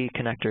floppy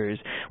connectors.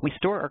 We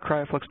store our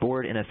Kryoflux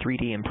board in a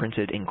 3D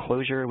imprinted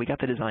enclosure. We got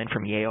the design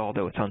from Yale,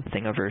 though it's on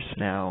Thingiverse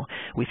now.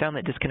 We found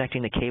that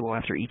disconnecting the cable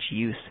after each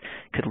use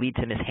could lead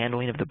to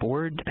mishandling of the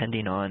board,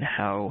 depending on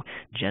how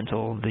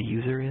gentle the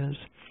user is.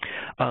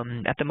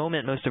 At the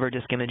moment, most of our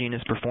disk imaging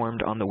is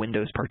performed on the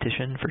Windows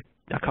partition for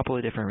a couple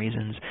of different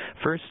reasons.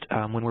 First,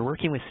 when we're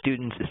working with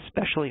students,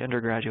 especially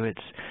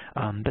undergraduates,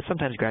 but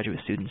sometimes graduate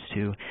students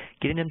too,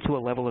 getting them to a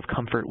level of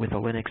comfort with a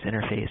Linux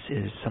interface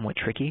is somewhat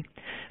tricky.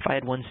 If I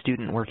had one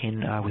student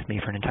working with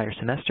me for an entire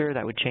semester,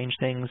 that would change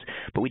things,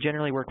 but we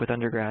generally work with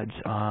undergrads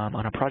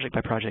on a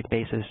project-by-project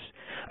basis,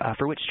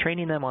 for which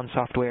training them on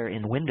software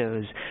in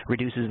Windows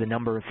reduces the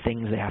number of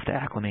things they have to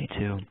acclimate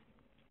to.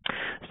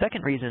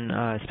 Second reason,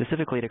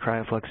 specifically to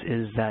Kryoflux,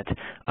 is that,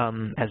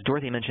 as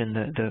Dorothy mentioned,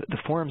 the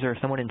forums are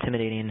somewhat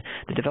intimidating.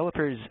 The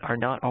developers are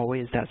not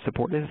always that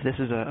supportive. This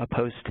is a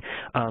post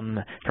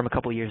from a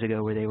couple years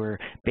ago where they were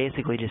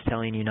basically just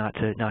telling you not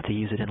to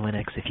use it in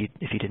Linux if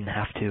you didn't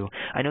have to.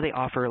 I know they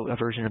offer a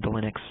version of the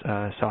Linux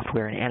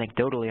software, and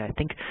anecdotally, I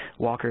think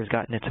Walker's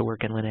gotten it to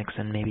work in Linux,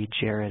 and maybe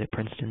Jared at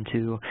Princeton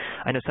too.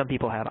 I know some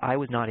people have. I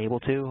was not able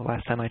to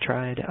last time I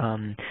tried.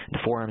 The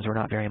forums were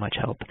not very much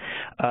help.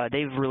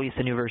 They've released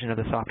a new version of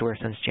the software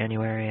since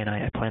January, and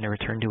I plan to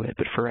return to it,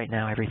 but for right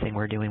now, everything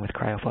we're doing with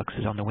Kryoflux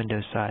is on the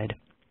Windows side.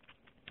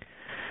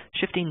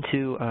 Shifting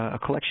to a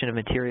collection of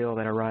material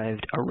that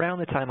arrived around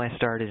the time I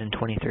started in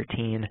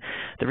 2013,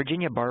 the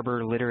Virginia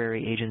Barber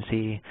Literary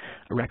Agency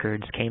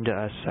records came to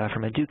us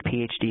from a Duke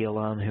PhD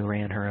alum who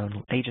ran her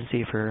own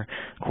agency for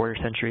a quarter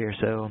century or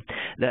so.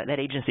 That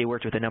agency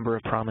worked with a number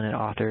of prominent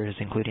authors,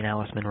 including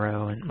Alice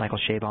Munro and Michael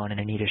Chabon and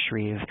Anita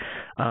Shreve.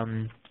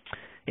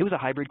 It was a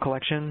hybrid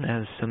collection,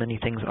 as so many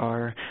things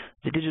are.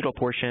 The digital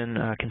portion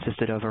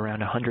consisted of around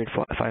 100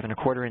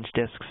 5.25 inch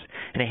discs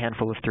and a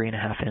handful of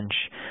 3.5 inch.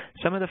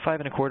 Some of the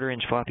 5.25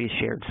 inch floppies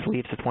shared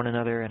sleeves with one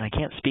another, and I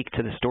can't speak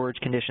to the storage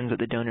conditions at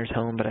the donor's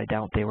home, but I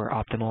doubt they were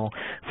optimal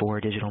for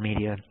digital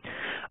media.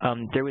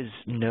 There was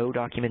no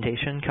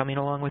documentation coming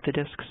along with the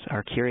discs.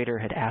 Our curator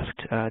had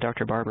asked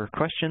Dr. Barber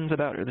questions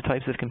about the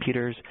types of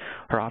computers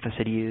her office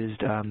had used,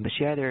 but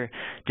she either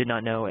did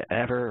not know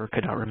ever or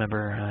could not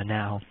remember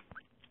now.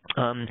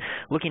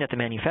 Looking at the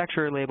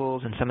manufacturer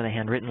labels and some of the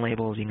handwritten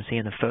labels, you can see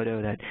in the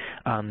photo that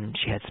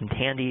she had some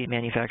Tandy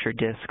manufactured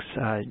discs.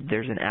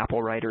 There's an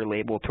Apple Writer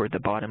label toward the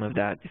bottom of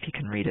that, if you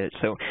can read it.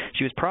 So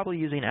she was probably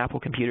using Apple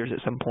computers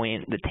at some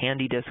point. The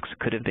Tandy discs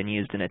could have been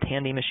used in a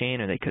Tandy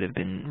machine, or they could have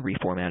been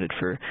reformatted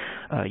for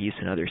use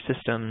in other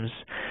systems.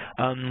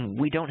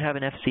 We don't have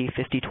an FC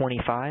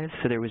 5025,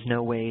 so there was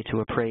no way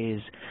to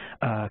appraise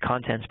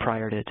contents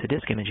prior to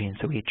disk imaging,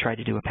 so we tried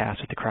to do a pass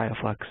with the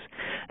Kryoflux.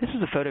 This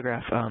is a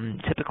photograph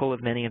typical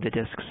of many of the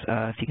disks.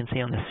 If you can see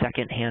on the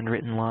second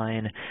handwritten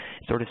line, it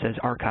sort of says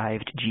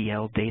archived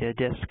GL data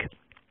disk.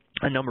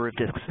 A number of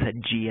disks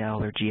said GL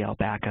or GL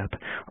backup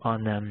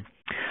on them.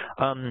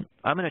 I'm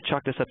going to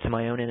chalk this up to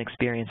my own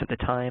inexperience at the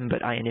time,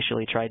 but I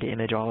initially tried to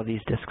image all of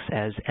these disks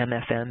as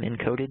MFM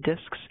encoded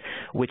disks,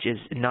 which is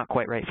not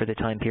quite right for the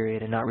time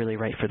period and not really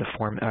right for the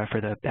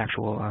for the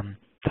actual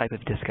type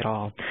of disk at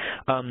all.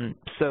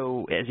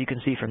 So as you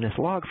can see from this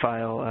log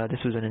file, this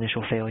was an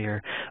initial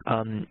failure.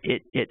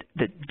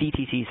 The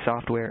VTC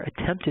software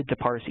attempted to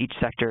parse each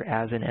sector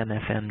as an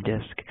MFM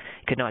disk.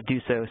 It could not do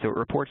so, so it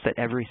reports that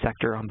every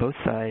sector on both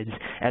sides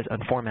as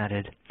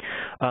unformatted.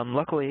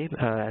 Luckily,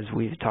 as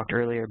we talked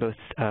earlier, both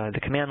the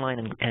command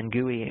line and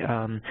GUI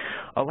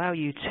allow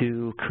you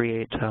to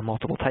create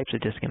multiple types of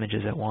disk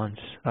images at once.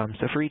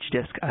 So for each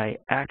disk, I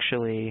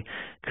actually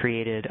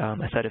created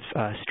a set of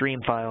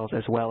stream files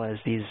as well as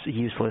these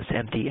useless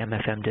empty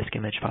MFM disk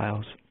image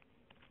files.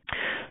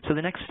 So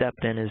the next step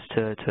then is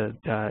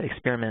to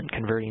experiment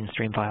converting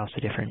stream files to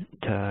different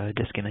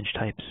disk image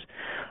types.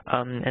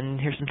 And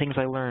here's some things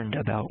I learned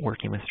about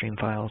working with stream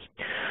files.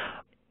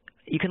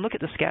 You can look at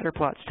the scatter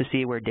plots to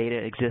see where data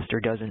exists or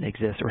doesn't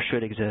exist or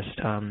should exist,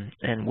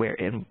 and where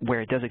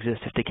it does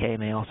exist if decay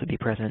may also be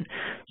present.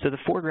 So the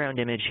foreground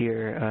image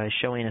here is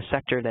showing a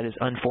sector that is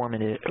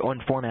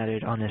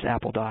unformatted on this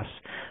Apple DOS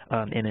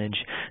image.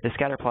 The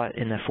scatter plot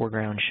in the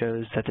foreground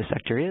shows that the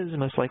sector is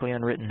most likely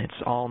unwritten. It's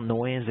all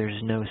noise.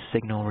 There's no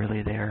signal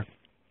really there.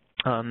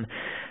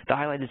 The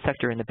highlighted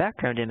sector in the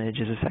background image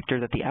is a sector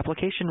that the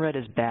application read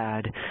as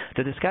bad,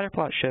 though the scatter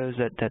plot shows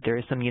that there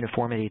is some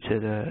uniformity to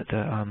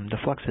the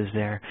fluxes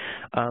there.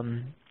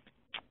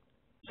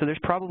 So there's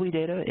probably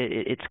data.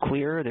 It's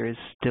clear. There is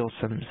still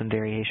some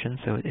variation,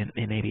 so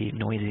it may be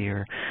noisy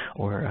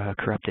or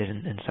corrupted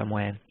in some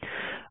way.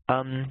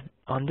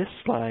 On this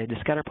slide, the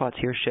scatter plots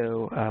here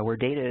show where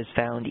data is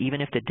found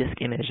even if the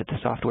disk image that the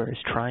software is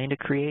trying to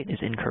create is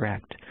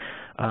incorrect.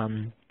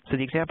 So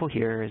the example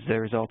here is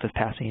the result of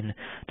passing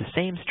the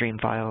same stream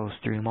files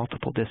through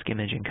multiple disk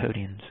image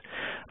encodings.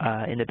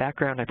 In the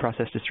background, I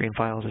processed the stream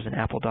files as an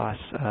Apple DOS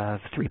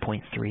of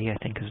 3.3, I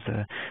think is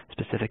the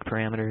specific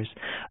parameters.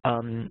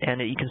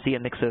 And you can see a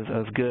mix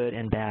of good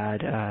and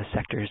bad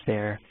sectors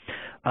there.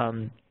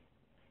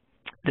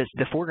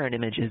 the foreground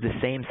image is the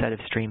same set of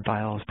stream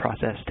files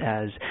processed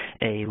as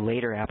a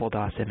later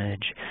Apple-DOS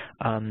image.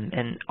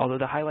 And although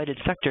the highlighted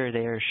sector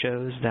there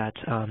shows that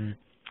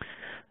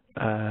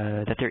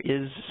that there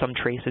is some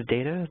trace of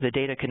data, the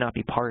data could not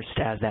be parsed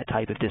as that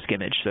type of disk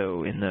image.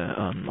 So in the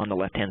on the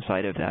left-hand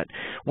side of that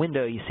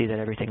window, you see that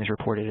everything is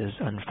reported as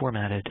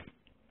unformatted.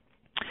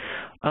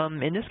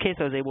 In this case,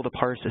 I was able to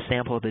parse a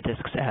sample of the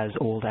disks as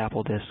old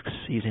Apple disks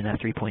using that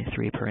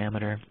 3.3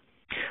 parameter.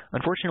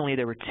 Unfortunately,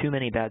 there were too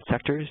many bad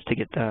sectors to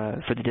get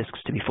for the disks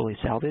to be fully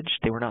salvaged.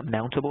 They were not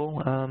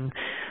mountable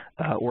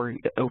or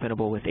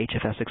openable with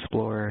HFS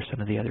Explorer or some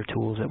of the other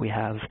tools that we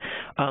have.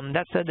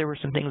 That said, there were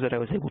some things that I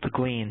was able to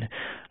glean.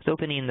 So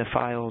opening the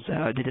files,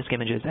 the disk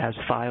images as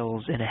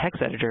files in a hex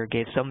editor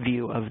gave some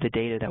view of the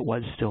data that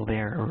was still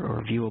there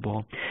or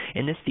viewable.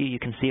 In this view, you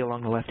can see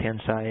along the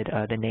left-hand side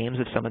the names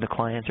of some of the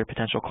clients or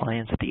potential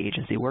clients that the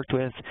agency worked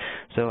with.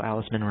 So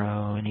Alice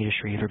Monroe and Anita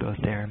Shreve are both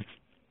there.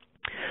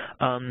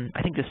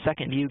 I think the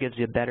second view gives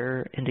you a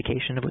better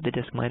indication of what the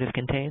disk might have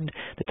contained.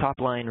 The top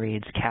line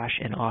reads cache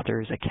and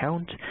author's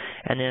account,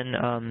 and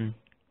then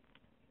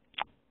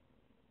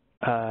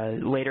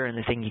later in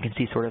the thing you can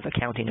see sort of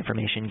accounting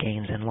information,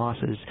 gains and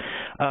losses.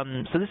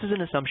 So this is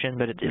an assumption,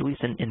 but at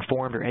least an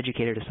informed or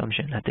educated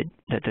assumption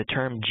that the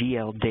term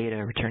GL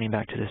data, returning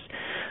back to this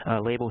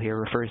label here,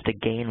 refers to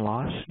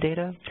gain-loss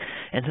data.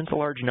 And since a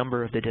large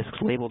number of the disks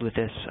labeled with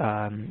this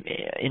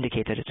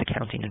indicate that it's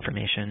accounting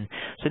information,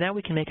 so now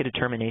we can make a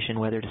determination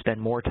whether to spend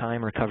more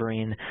time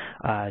recovering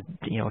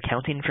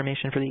accounting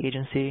information for the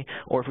agency,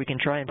 or if we can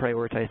try and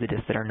prioritize the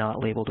disks that are not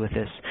labeled with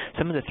this.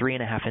 Some of the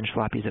 3.5-inch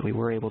floppies that we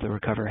were able to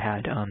recover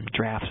had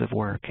drafts of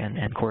work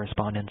and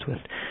correspondence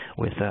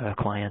with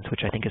clients,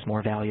 which I think is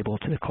more valuable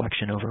to the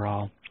collection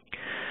overall.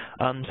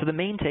 So the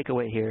main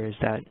takeaway here is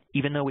that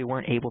even though we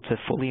weren't able to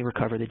fully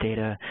recover the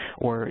data,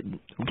 or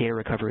data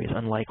recovery is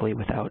unlikely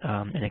without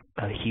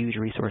a huge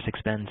resource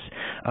expense,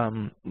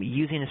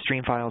 using the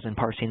stream files and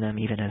parsing them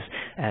even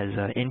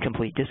as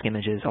incomplete disk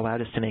images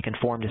allowed us to make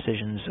informed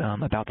decisions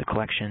about the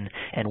collection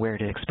and where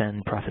to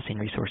expend processing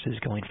resources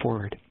going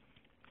forward.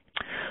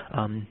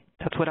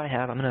 That's what I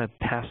have. I'm going to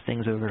pass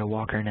things over to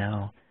Walker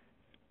now.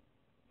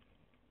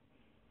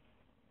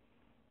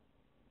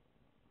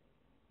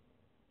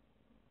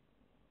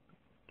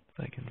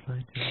 If I can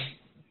find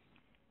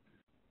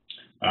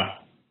it.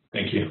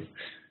 Thank you.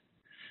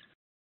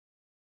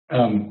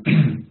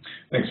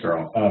 Thanks,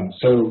 Farrell.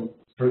 So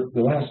for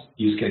the last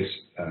use case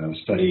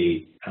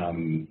study,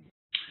 I'm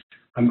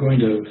going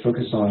to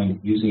focus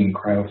on using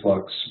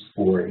Kryoflux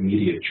for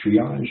immediate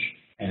triage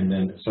and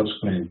then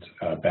subsequent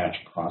batch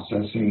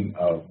processing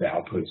of the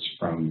outputs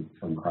from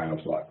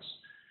Kryoflux.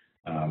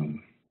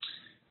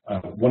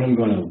 What I'm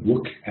going to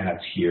look at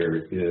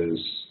here is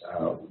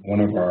one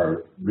of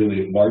our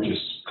really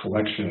largest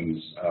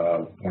collections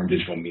of born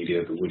digital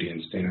media, the Woody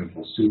and Stana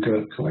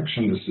Volsuka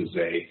collection. This is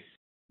a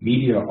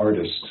media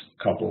artist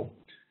couple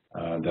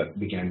that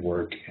began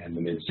work in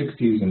the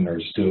mid-'60s and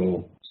are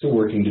still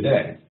working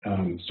today.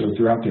 So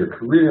throughout their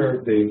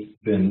career, they've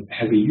been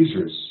heavy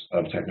users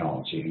of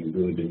technology, and they've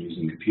really been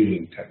using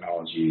computing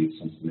technology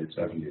since the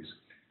mid-'70s.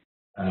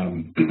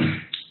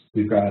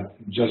 We've got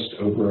just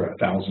over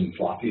 1,000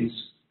 floppies.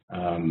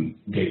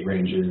 Date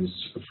ranges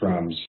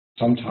from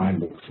sometime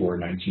before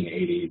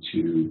 1980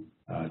 to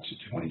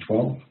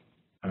 2012.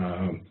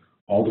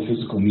 All the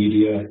physical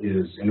media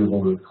is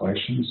integral to the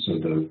collection, so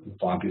the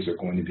floppies are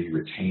going to be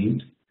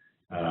retained.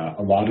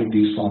 A lot of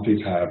these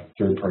floppies have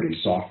third-party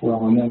software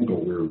on them,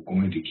 but we're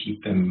going to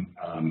keep them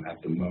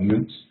at the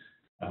moment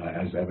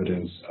as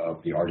evidence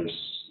of the artist's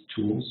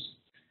tools.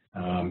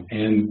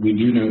 And we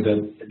do know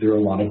that there are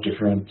a lot of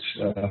different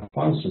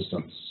file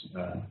systems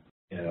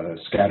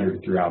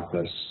scattered throughout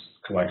this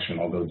collection,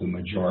 although the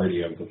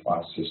majority of the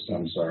file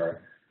systems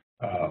are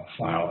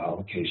file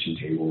allocation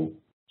table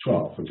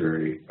 12, a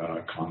very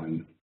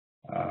common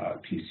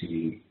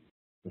PC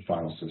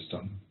file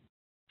system.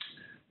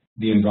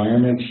 The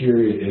environment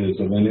here is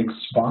a Linux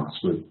box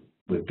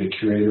with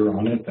BitCurator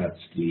on it. That's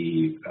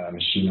the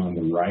machine on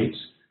the right.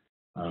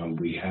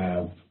 We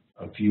have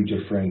a few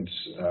different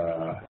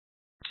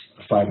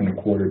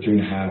 5.25,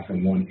 3.5,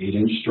 and 1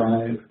 8-inch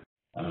drive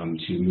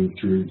to move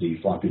through the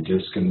floppy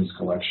disk in this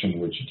collection,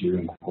 which do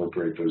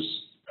incorporate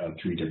those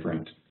 3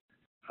 different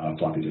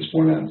floppy disk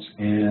formats.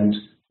 And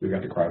we've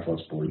got the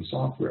Kryoflux board and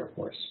software, of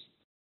course.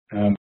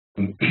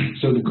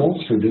 So the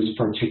goals for this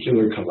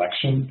particular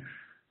collection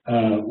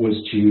was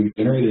to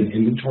generate an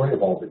inventory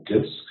of all the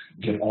disks,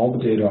 get all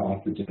the data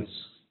off the disk,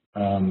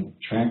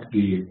 track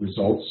the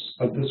results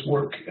of this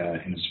work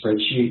in a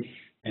spreadsheet,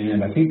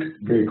 and I think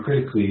very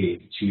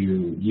critically to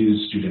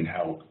use student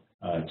help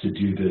to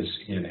do this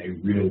in a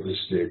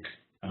realistic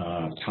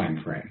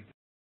time frame.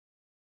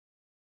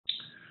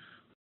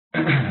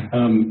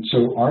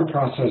 So our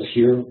process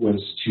here was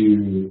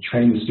to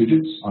train the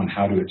students on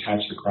how to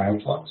attach the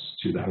Kryoflux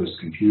to the host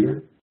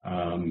computer,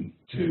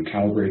 to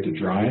calibrate the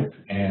drive,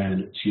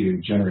 and to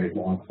generate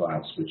log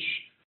files, which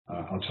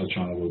I'll touch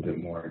on a little bit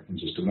more in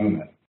just a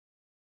moment.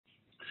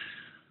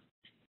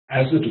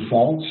 As a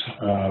default,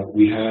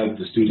 we had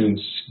the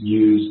students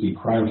use the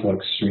Kryoflux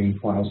stream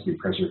files, the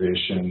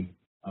preservation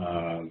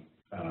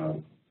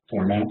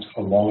format,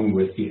 along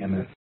with the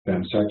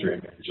MFM sector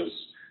images.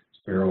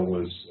 Farrell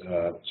was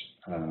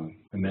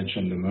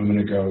mentioned a moment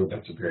ago.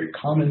 That's a very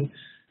common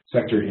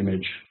sector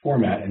image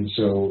format, and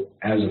so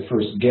as a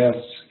first guess,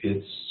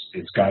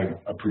 it's got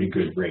a pretty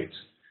good rate.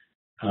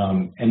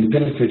 And the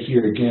benefit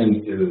here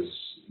again is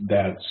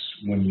that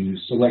when you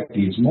select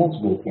these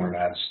multiple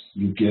formats,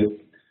 you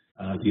get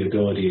the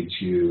ability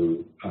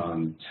to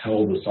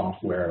tell the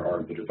software,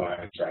 or the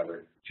device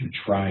rather, to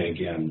try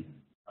again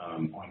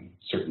on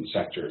certain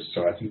sectors.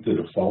 So I think the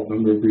default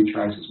number of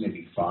retries is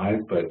maybe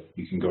 5, but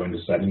you can go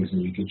into settings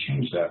and you can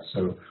change that.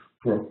 So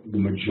for the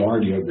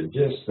majority of the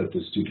disks that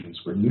the students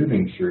were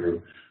moving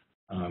through,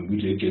 we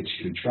did get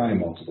to try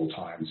multiple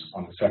times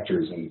on the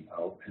sectors, and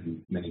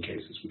in many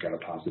cases we got a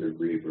positive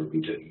read where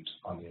we didn't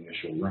on the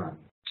initial run.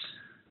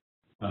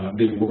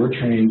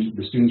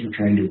 The students were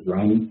trained to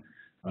run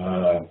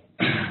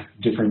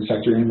different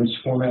sector image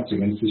formats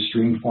against the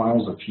stream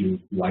files, a few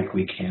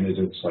likely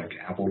candidates like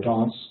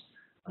AppleDOS.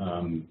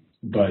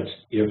 But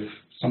if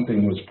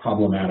something was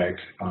problematic,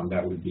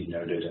 that would be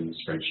noted in the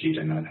spreadsheet,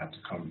 and I'd have to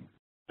come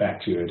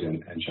back to it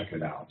and check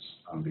it out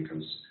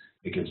because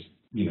it gets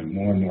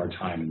more and more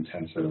time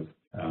intensive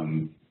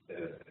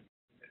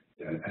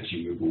as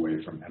you move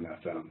away from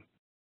MFM.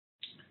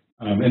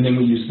 And then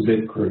we use the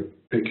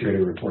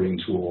BitCurator reporting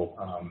tool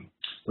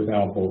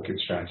without bulk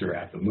extractor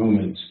at the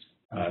moment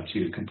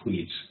to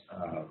complete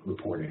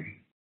reporting.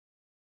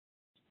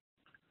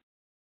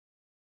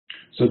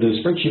 So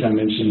the spreadsheet I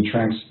mentioned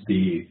tracks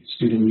the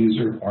student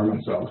user, or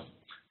myself,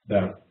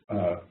 that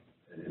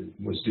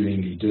was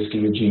doing the disk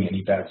imaging,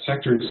 any bad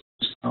sectors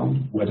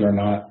found, whether or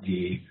not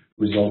the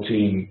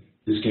resulting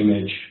disk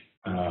image,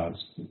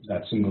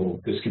 that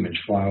single disk image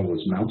file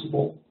was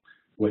mountable,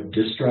 what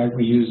disk drive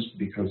we used,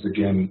 because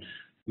again,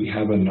 we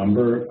have a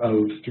number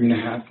of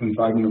 3.5 and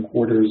 5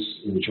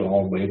 1/4, which are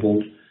all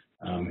labeled.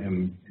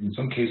 And in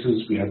some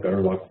cases, we had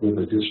better luck with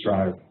a disk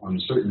drive on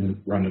a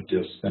certain run of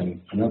disks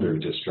than another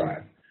disk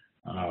drive.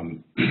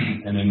 And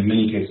in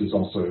many cases,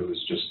 also, it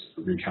was just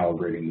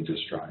recalibrating the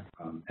disk drive.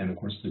 And of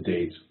course, the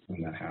date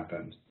when that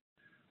happened.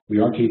 We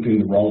are keeping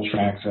the raw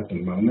tracks at the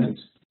moment.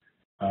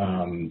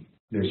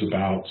 There's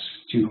about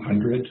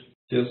 200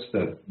 disks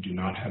that do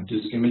not have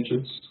disk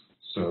images.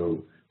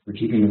 So we're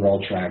keeping the raw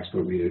tracks,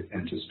 but we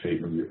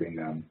anticipate removing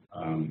them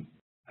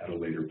at a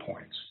later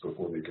point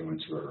before they go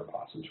into a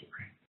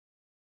repository.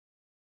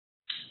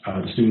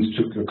 The students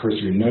took a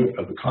cursory note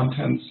of the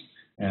contents,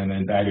 and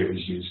then that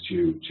was used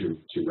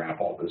to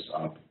wrap all this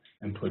up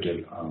and put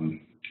it on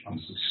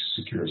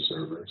secure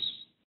servers.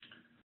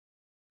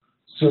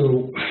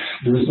 So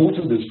the result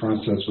of this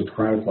process with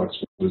Kryoflux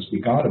was we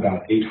got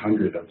about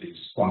 800 of these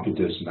floppy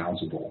disks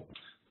mountable.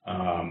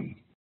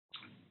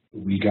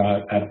 We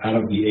got, out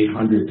of the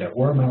 800 that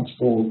were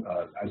mountable,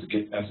 as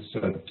I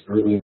said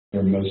earlier,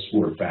 most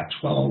were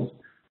FAT12.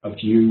 A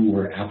few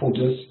were Apple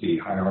disks, the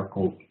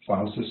hierarchical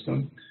file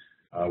system,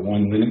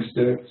 one Linux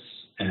disk,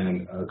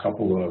 and a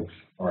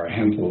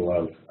handful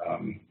of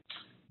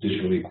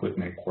Digital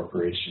Equipment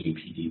Corporation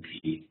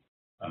PDP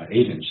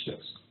 8-inch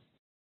disks.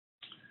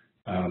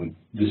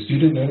 The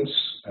student notes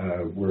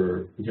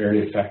were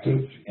very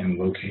effective in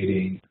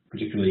locating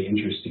particularly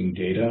interesting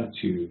data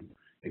to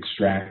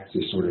extract,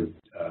 to sort of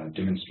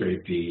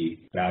demonstrate the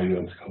value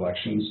of the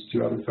collections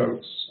to other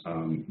folks.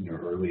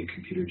 Early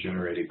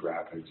computer-generated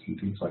graphics and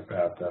things like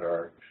that that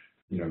are,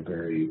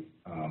 very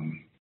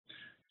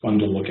fun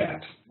to look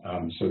at.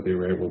 So they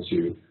were able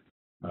to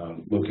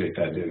locate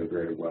that data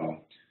very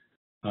well.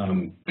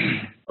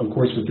 Of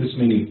course, with this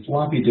many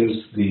floppy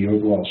disks, the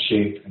overall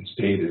shape and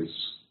state is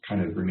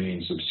kind of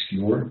remains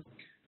obscure.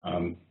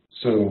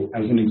 So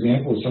as an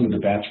example of some of the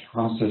batch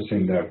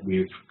processing that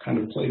we've kind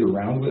of played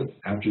around with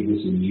after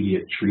this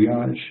immediate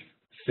triage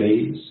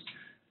phase,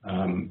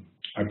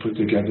 I put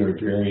together a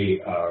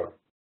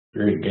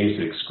very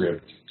basic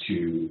script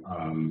to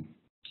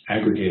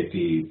aggregate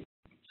the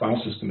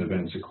file system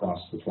events across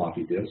the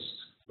floppy disks,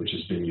 which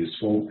has been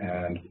useful.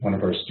 And one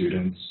of our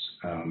students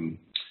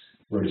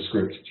wrote a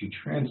script to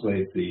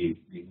translate the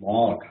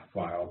log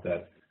file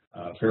that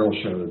Farrell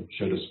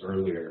showed us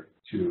earlier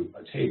to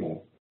a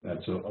table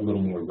that's a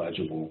little more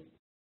legible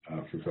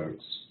for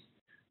folks.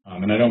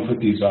 And I don't put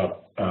these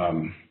up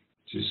to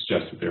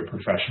suggest that they're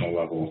professional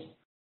level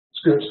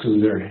scripts, because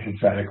they're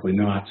emphatically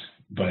not.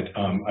 But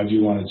I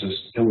do want to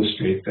just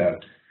illustrate that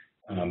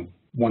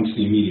once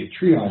the immediate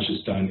triage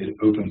is done, it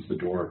opens the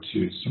door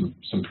to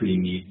some pretty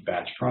neat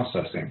batch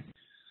processing.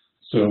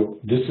 So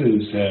this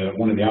is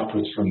one of the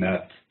outputs from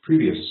that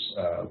previous,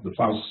 the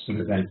file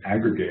system event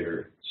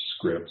aggregator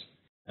script.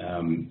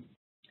 And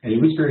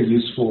it was very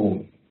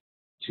useful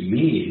to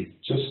me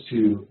just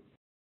to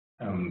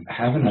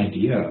have an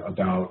idea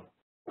about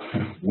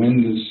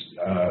when this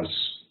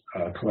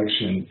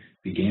collection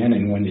began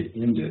and when it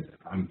ended.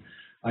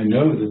 I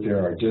know that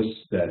there are disks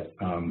that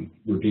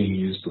were being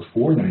used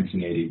before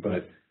 1980,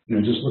 but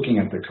just looking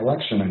at the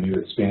collection, I knew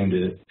it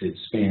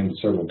spanned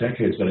several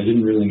decades, but I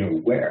didn't really know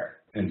where.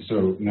 And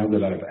so now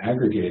that I've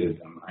aggregated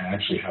them, I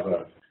actually have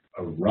a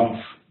rough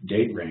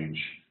date range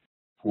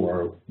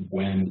for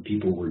when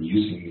people were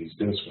using these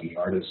disks, when the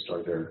artists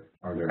or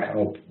their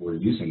help were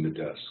using the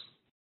disk.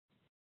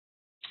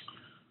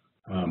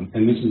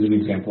 And this is an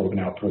example of an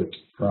output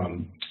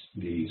from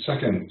the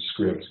second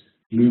script,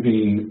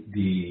 moving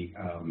the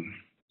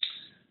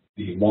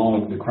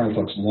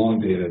Kryoflux long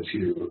data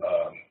to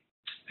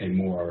a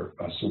more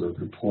sort of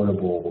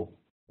reportable,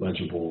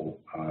 legible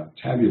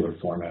tabular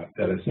format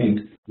that I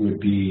think would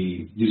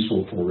be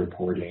useful for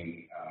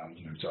reporting,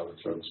 to other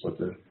folks what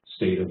the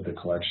state of the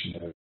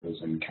collection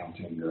is and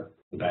counting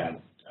the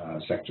bad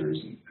sectors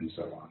and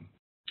so on.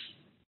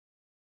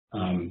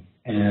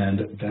 And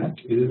that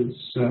is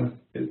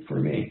it for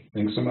me.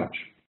 Thanks so much.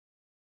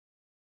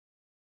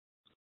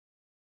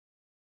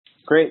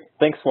 Great.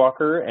 Thanks,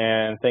 Walker,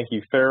 and thank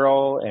you,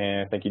 Farrell,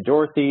 and thank you,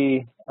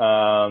 Dorothy.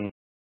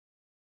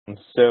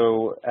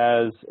 So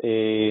as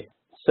a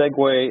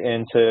segue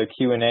into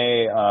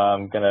Q&A,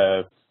 I'm going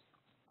to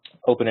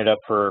open it up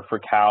for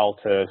Cal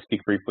to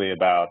speak briefly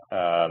about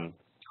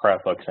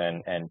Kryoflux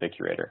and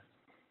BitCurator.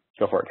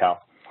 Go for it,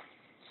 Cal.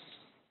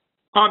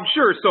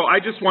 Sure. So I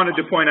just wanted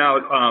to point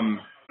out,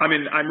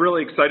 I'm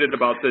really excited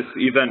about this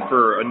event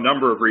for a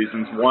number of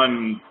reasons.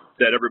 One,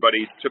 that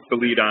everybody took the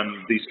lead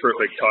on these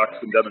terrific talks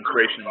and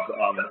demonstrations,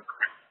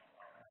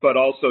 but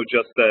also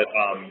just that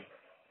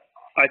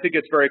I think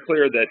it's very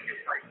clear that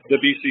the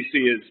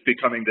BCC is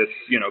becoming this,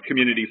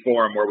 community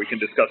forum where we can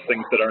discuss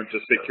things that aren't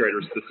just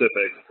BitCurator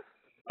specific.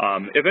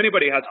 If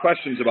anybody has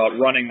questions about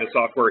running the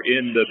software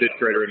in the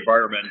BitCurator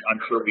environment, I'm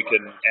sure we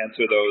can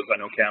answer those. I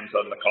know Cam's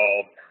on the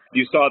call.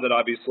 You saw that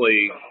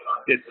obviously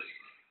it's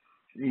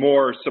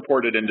more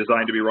supported and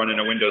designed to be run in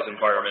a Windows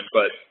environment,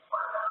 but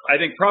I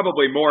think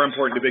probably more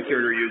important to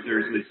BitCurator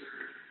users is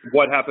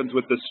what happens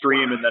with the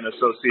stream and then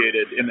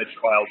associated image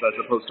files as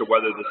opposed to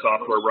whether the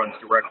software runs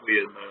directly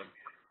in the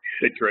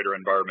BitCurator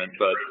environment,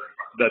 but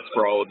that's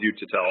for all of you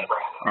to tell.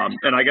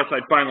 And I guess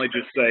I'd finally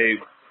just say,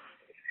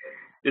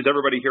 is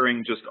everybody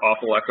hearing just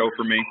awful echo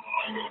from me?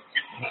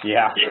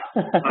 Yeah.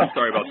 I'm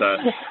sorry about that.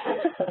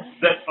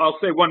 I'll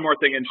say one more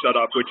thing and shut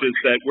up, which is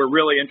that we're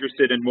really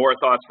interested in more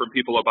thoughts from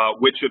people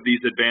about which of these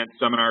advanced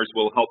seminars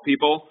will help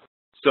people.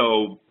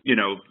 So,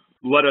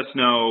 let us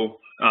know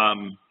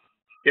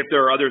if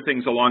there are other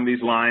things along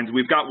these lines.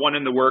 We've got one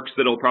in the works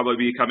that'll probably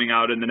be coming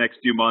out in the next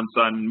few months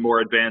on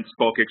more advanced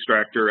bulk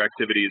extractor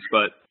activities,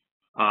 but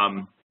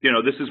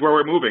this is where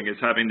we're moving, is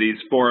having these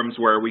forums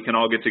where we can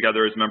all get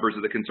together as members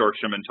of the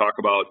consortium and talk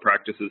about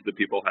practices that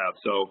people have.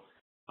 So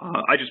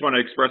I just want to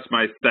express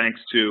my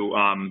thanks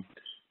to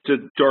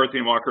Dorothy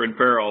and Walker and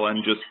Farrell,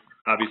 and just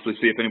obviously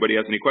see if anybody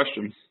has any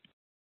questions.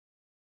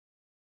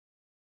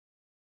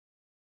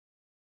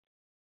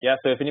 Yeah,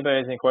 so if anybody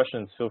has any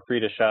questions, feel free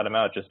to shout them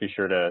out. Just be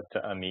sure to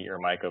unmute your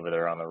mic over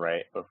there on the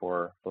right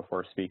before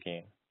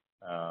speaking.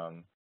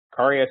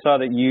 Kari, I saw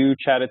that you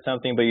chatted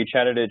something, but you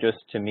chatted it just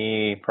to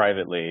me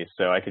privately,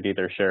 so I could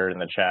either share it in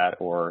the chat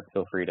or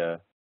feel free to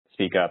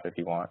speak up if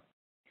you want.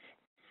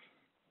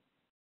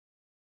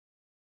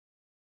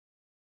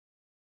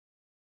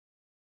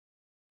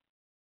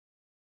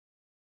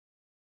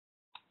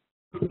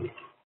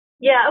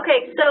 Yeah,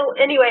 okay, so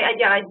anyway,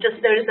 I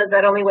just noticed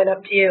that only went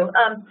up to you.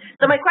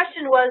 So my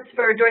question was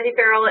for Dorothy,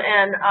 Farrell,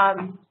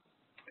 and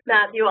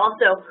Matthew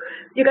also.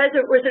 You guys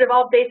were sort of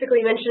all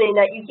basically mentioning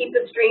that you keep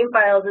the stream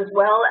files as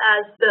well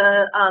as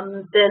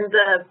then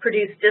the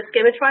produced disk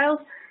image files,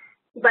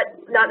 but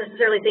not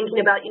necessarily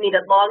thinking about you need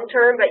it long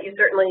term, but you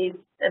certainly,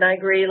 and I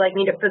agree,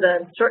 need it for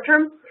the short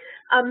term.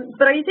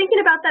 But are you thinking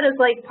about that as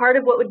part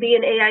of what would be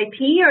an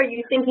AIP? Or are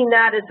you thinking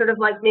that as sort of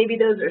maybe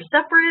those are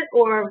separate,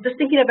 or just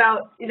thinking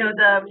about,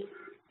 the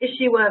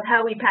issue of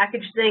how we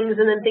package things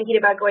and then thinking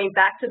about going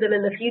back to them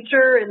in the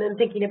future and then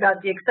thinking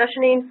about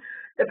deaccessioning,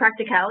 the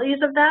practicalities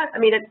of that? I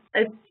mean,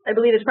 I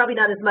believe it's probably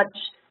not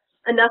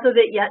enough of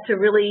it yet to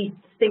really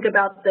think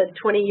about the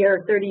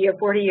 20-year, 30-year,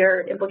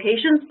 40-year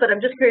implications, but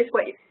I'm just curious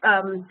what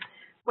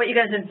you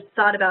guys have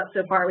thought about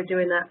so far with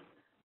doing that.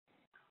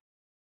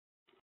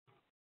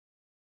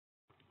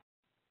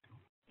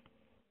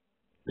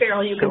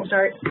 Farrell, you can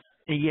start.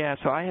 Yeah,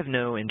 so I have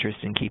no interest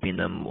in keeping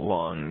them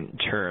long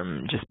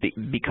term, just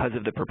because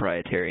of the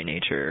proprietary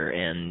nature.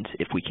 And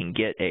if we can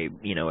get an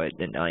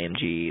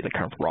IMG, the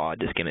kind of raw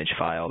disk image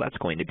file, that's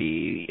going to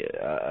be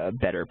a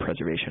better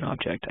preservation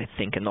object, I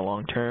think, in the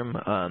long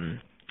term.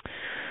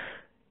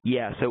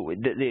 Yeah, so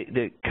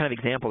the kind of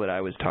example that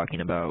I was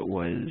talking about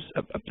was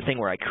a thing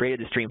where I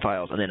created the stream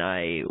files and then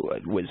I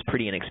was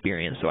pretty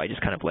inexperienced, so I just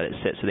kind of let it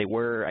sit. So they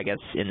were, I guess,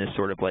 in this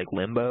sort of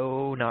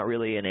limbo, not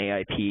really an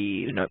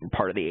AIP, not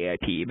part of the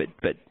AIP,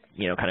 but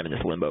kind of in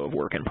this limbo of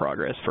work in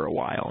progress for a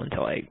while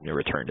until I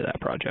returned to that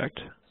project.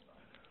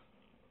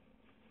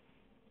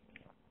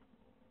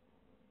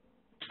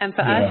 And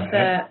for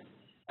us,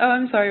 oh,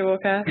 I'm sorry,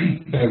 Walker.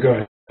 No,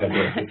 go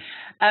ahead.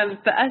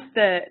 For us,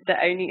 the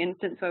only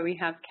instance where we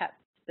have kept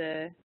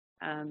the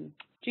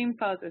stream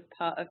files as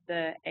part of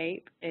the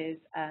APE is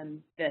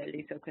the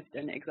Lucille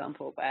Clifton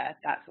example, where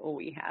that's all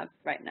we have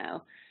right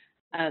now.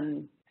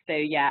 So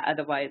yeah,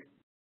 otherwise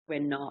we're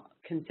not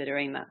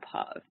considering that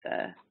part of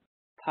the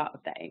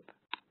APE.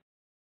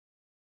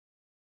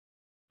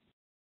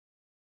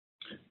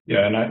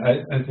 Yeah, and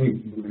I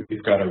think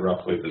we've got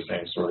roughly the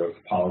same sort of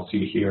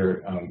policy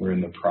here. We're in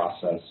the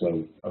process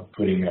of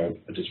putting a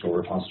digital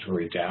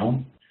repository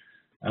down.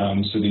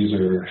 So these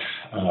are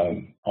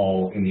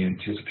all in the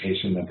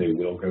anticipation that they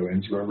will go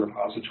into a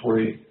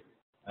repository.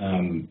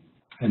 And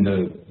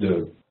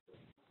the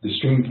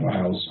stream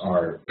files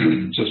are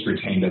just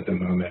retained at the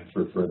moment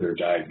for further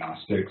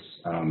diagnostics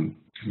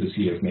to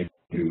see if maybe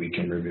we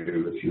can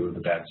remove a few of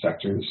the bad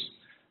sectors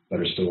that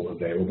are still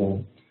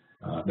available,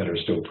 that are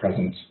still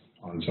present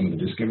on some of the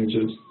disk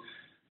images.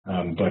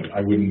 But I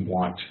wouldn't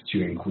want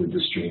to include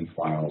the stream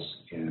files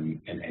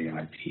in an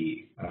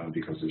AIP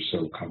because they're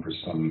so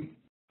cumbersome.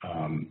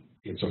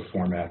 It's a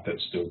format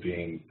that's still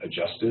being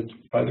adjusted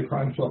by the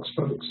Kryoflux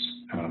folks,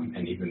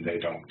 and even they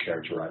don't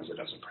characterize it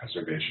as a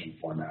preservation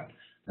format.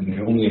 And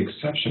the only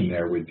exception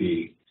there would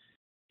be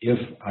if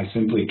I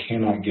simply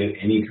cannot get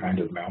any kind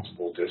of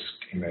mountable disk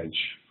image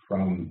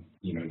from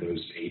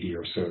those 80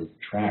 or so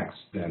tracks,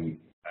 then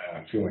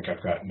I feel like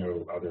I've got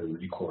no other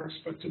recourse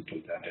but to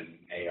put that in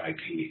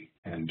AIP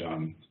and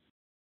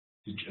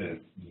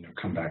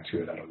come back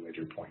to it at a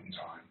later point in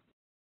time.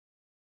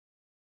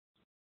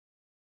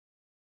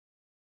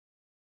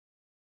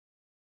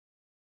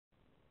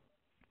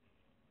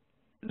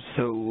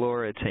 So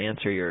Laura, to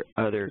answer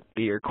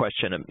your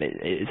question,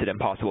 is it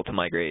impossible to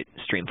migrate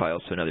stream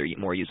files to another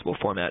more usable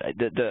format?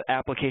 The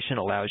application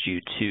allows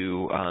you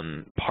to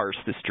parse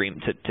the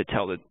stream to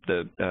tell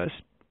the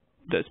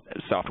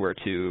software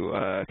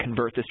to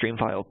convert the stream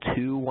file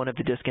to one of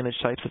the disk image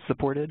types that's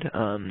supported,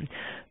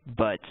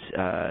 but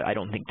I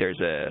don't think there's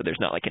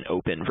not like an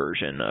open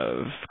version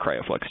of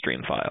Kryoflux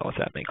stream file, if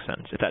that makes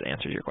sense, if that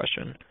answers your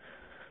question.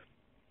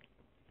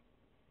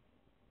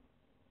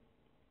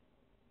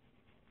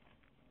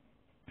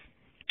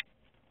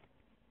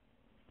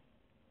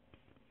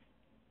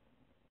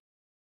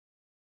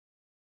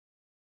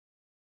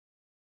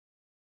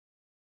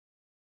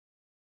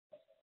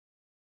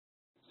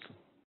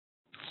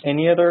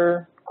 Any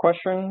other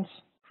questions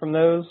from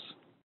those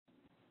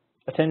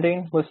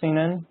attending, listening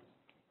in?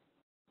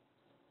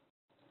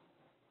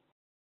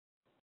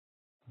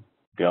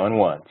 Going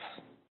once.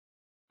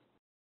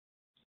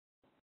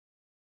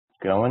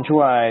 Going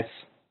twice.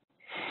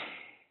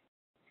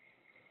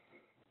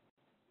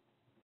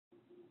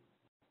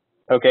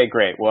 Okay,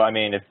 great. Well, I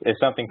mean, if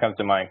something comes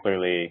to mind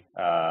clearly,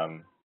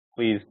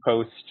 please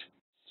post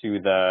to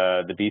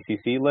the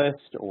BCC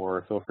list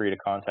or feel free to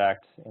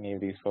contact any of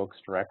these folks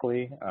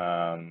directly.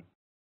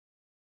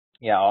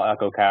 Yeah, I'll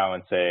echo Kyle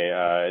and say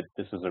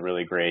this is a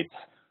really great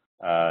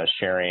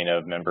sharing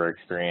of member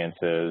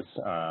experiences.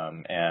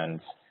 And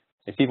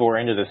if people are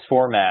into this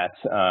format,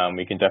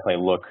 we can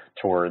definitely look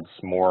towards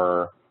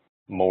more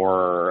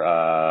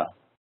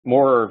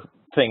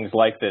things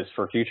like this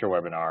for future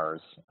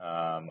webinars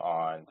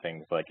on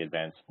things like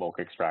advanced bulk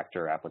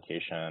extractor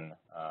application,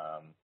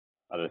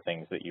 other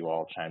things that you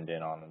all chimed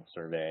in on the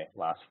survey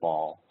last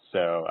fall.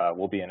 So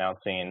we'll be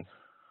announcing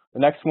the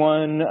next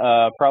one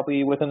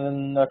probably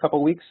within a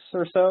couple weeks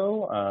or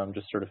so,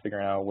 just sort of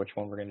figuring out which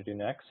one we're going to do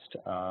next.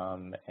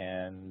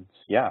 And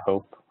yeah,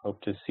 hope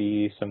to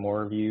see some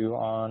more of you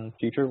on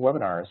future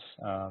webinars.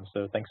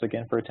 So thanks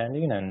again for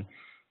attending, and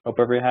hope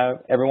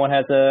everyone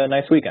has a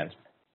nice weekend.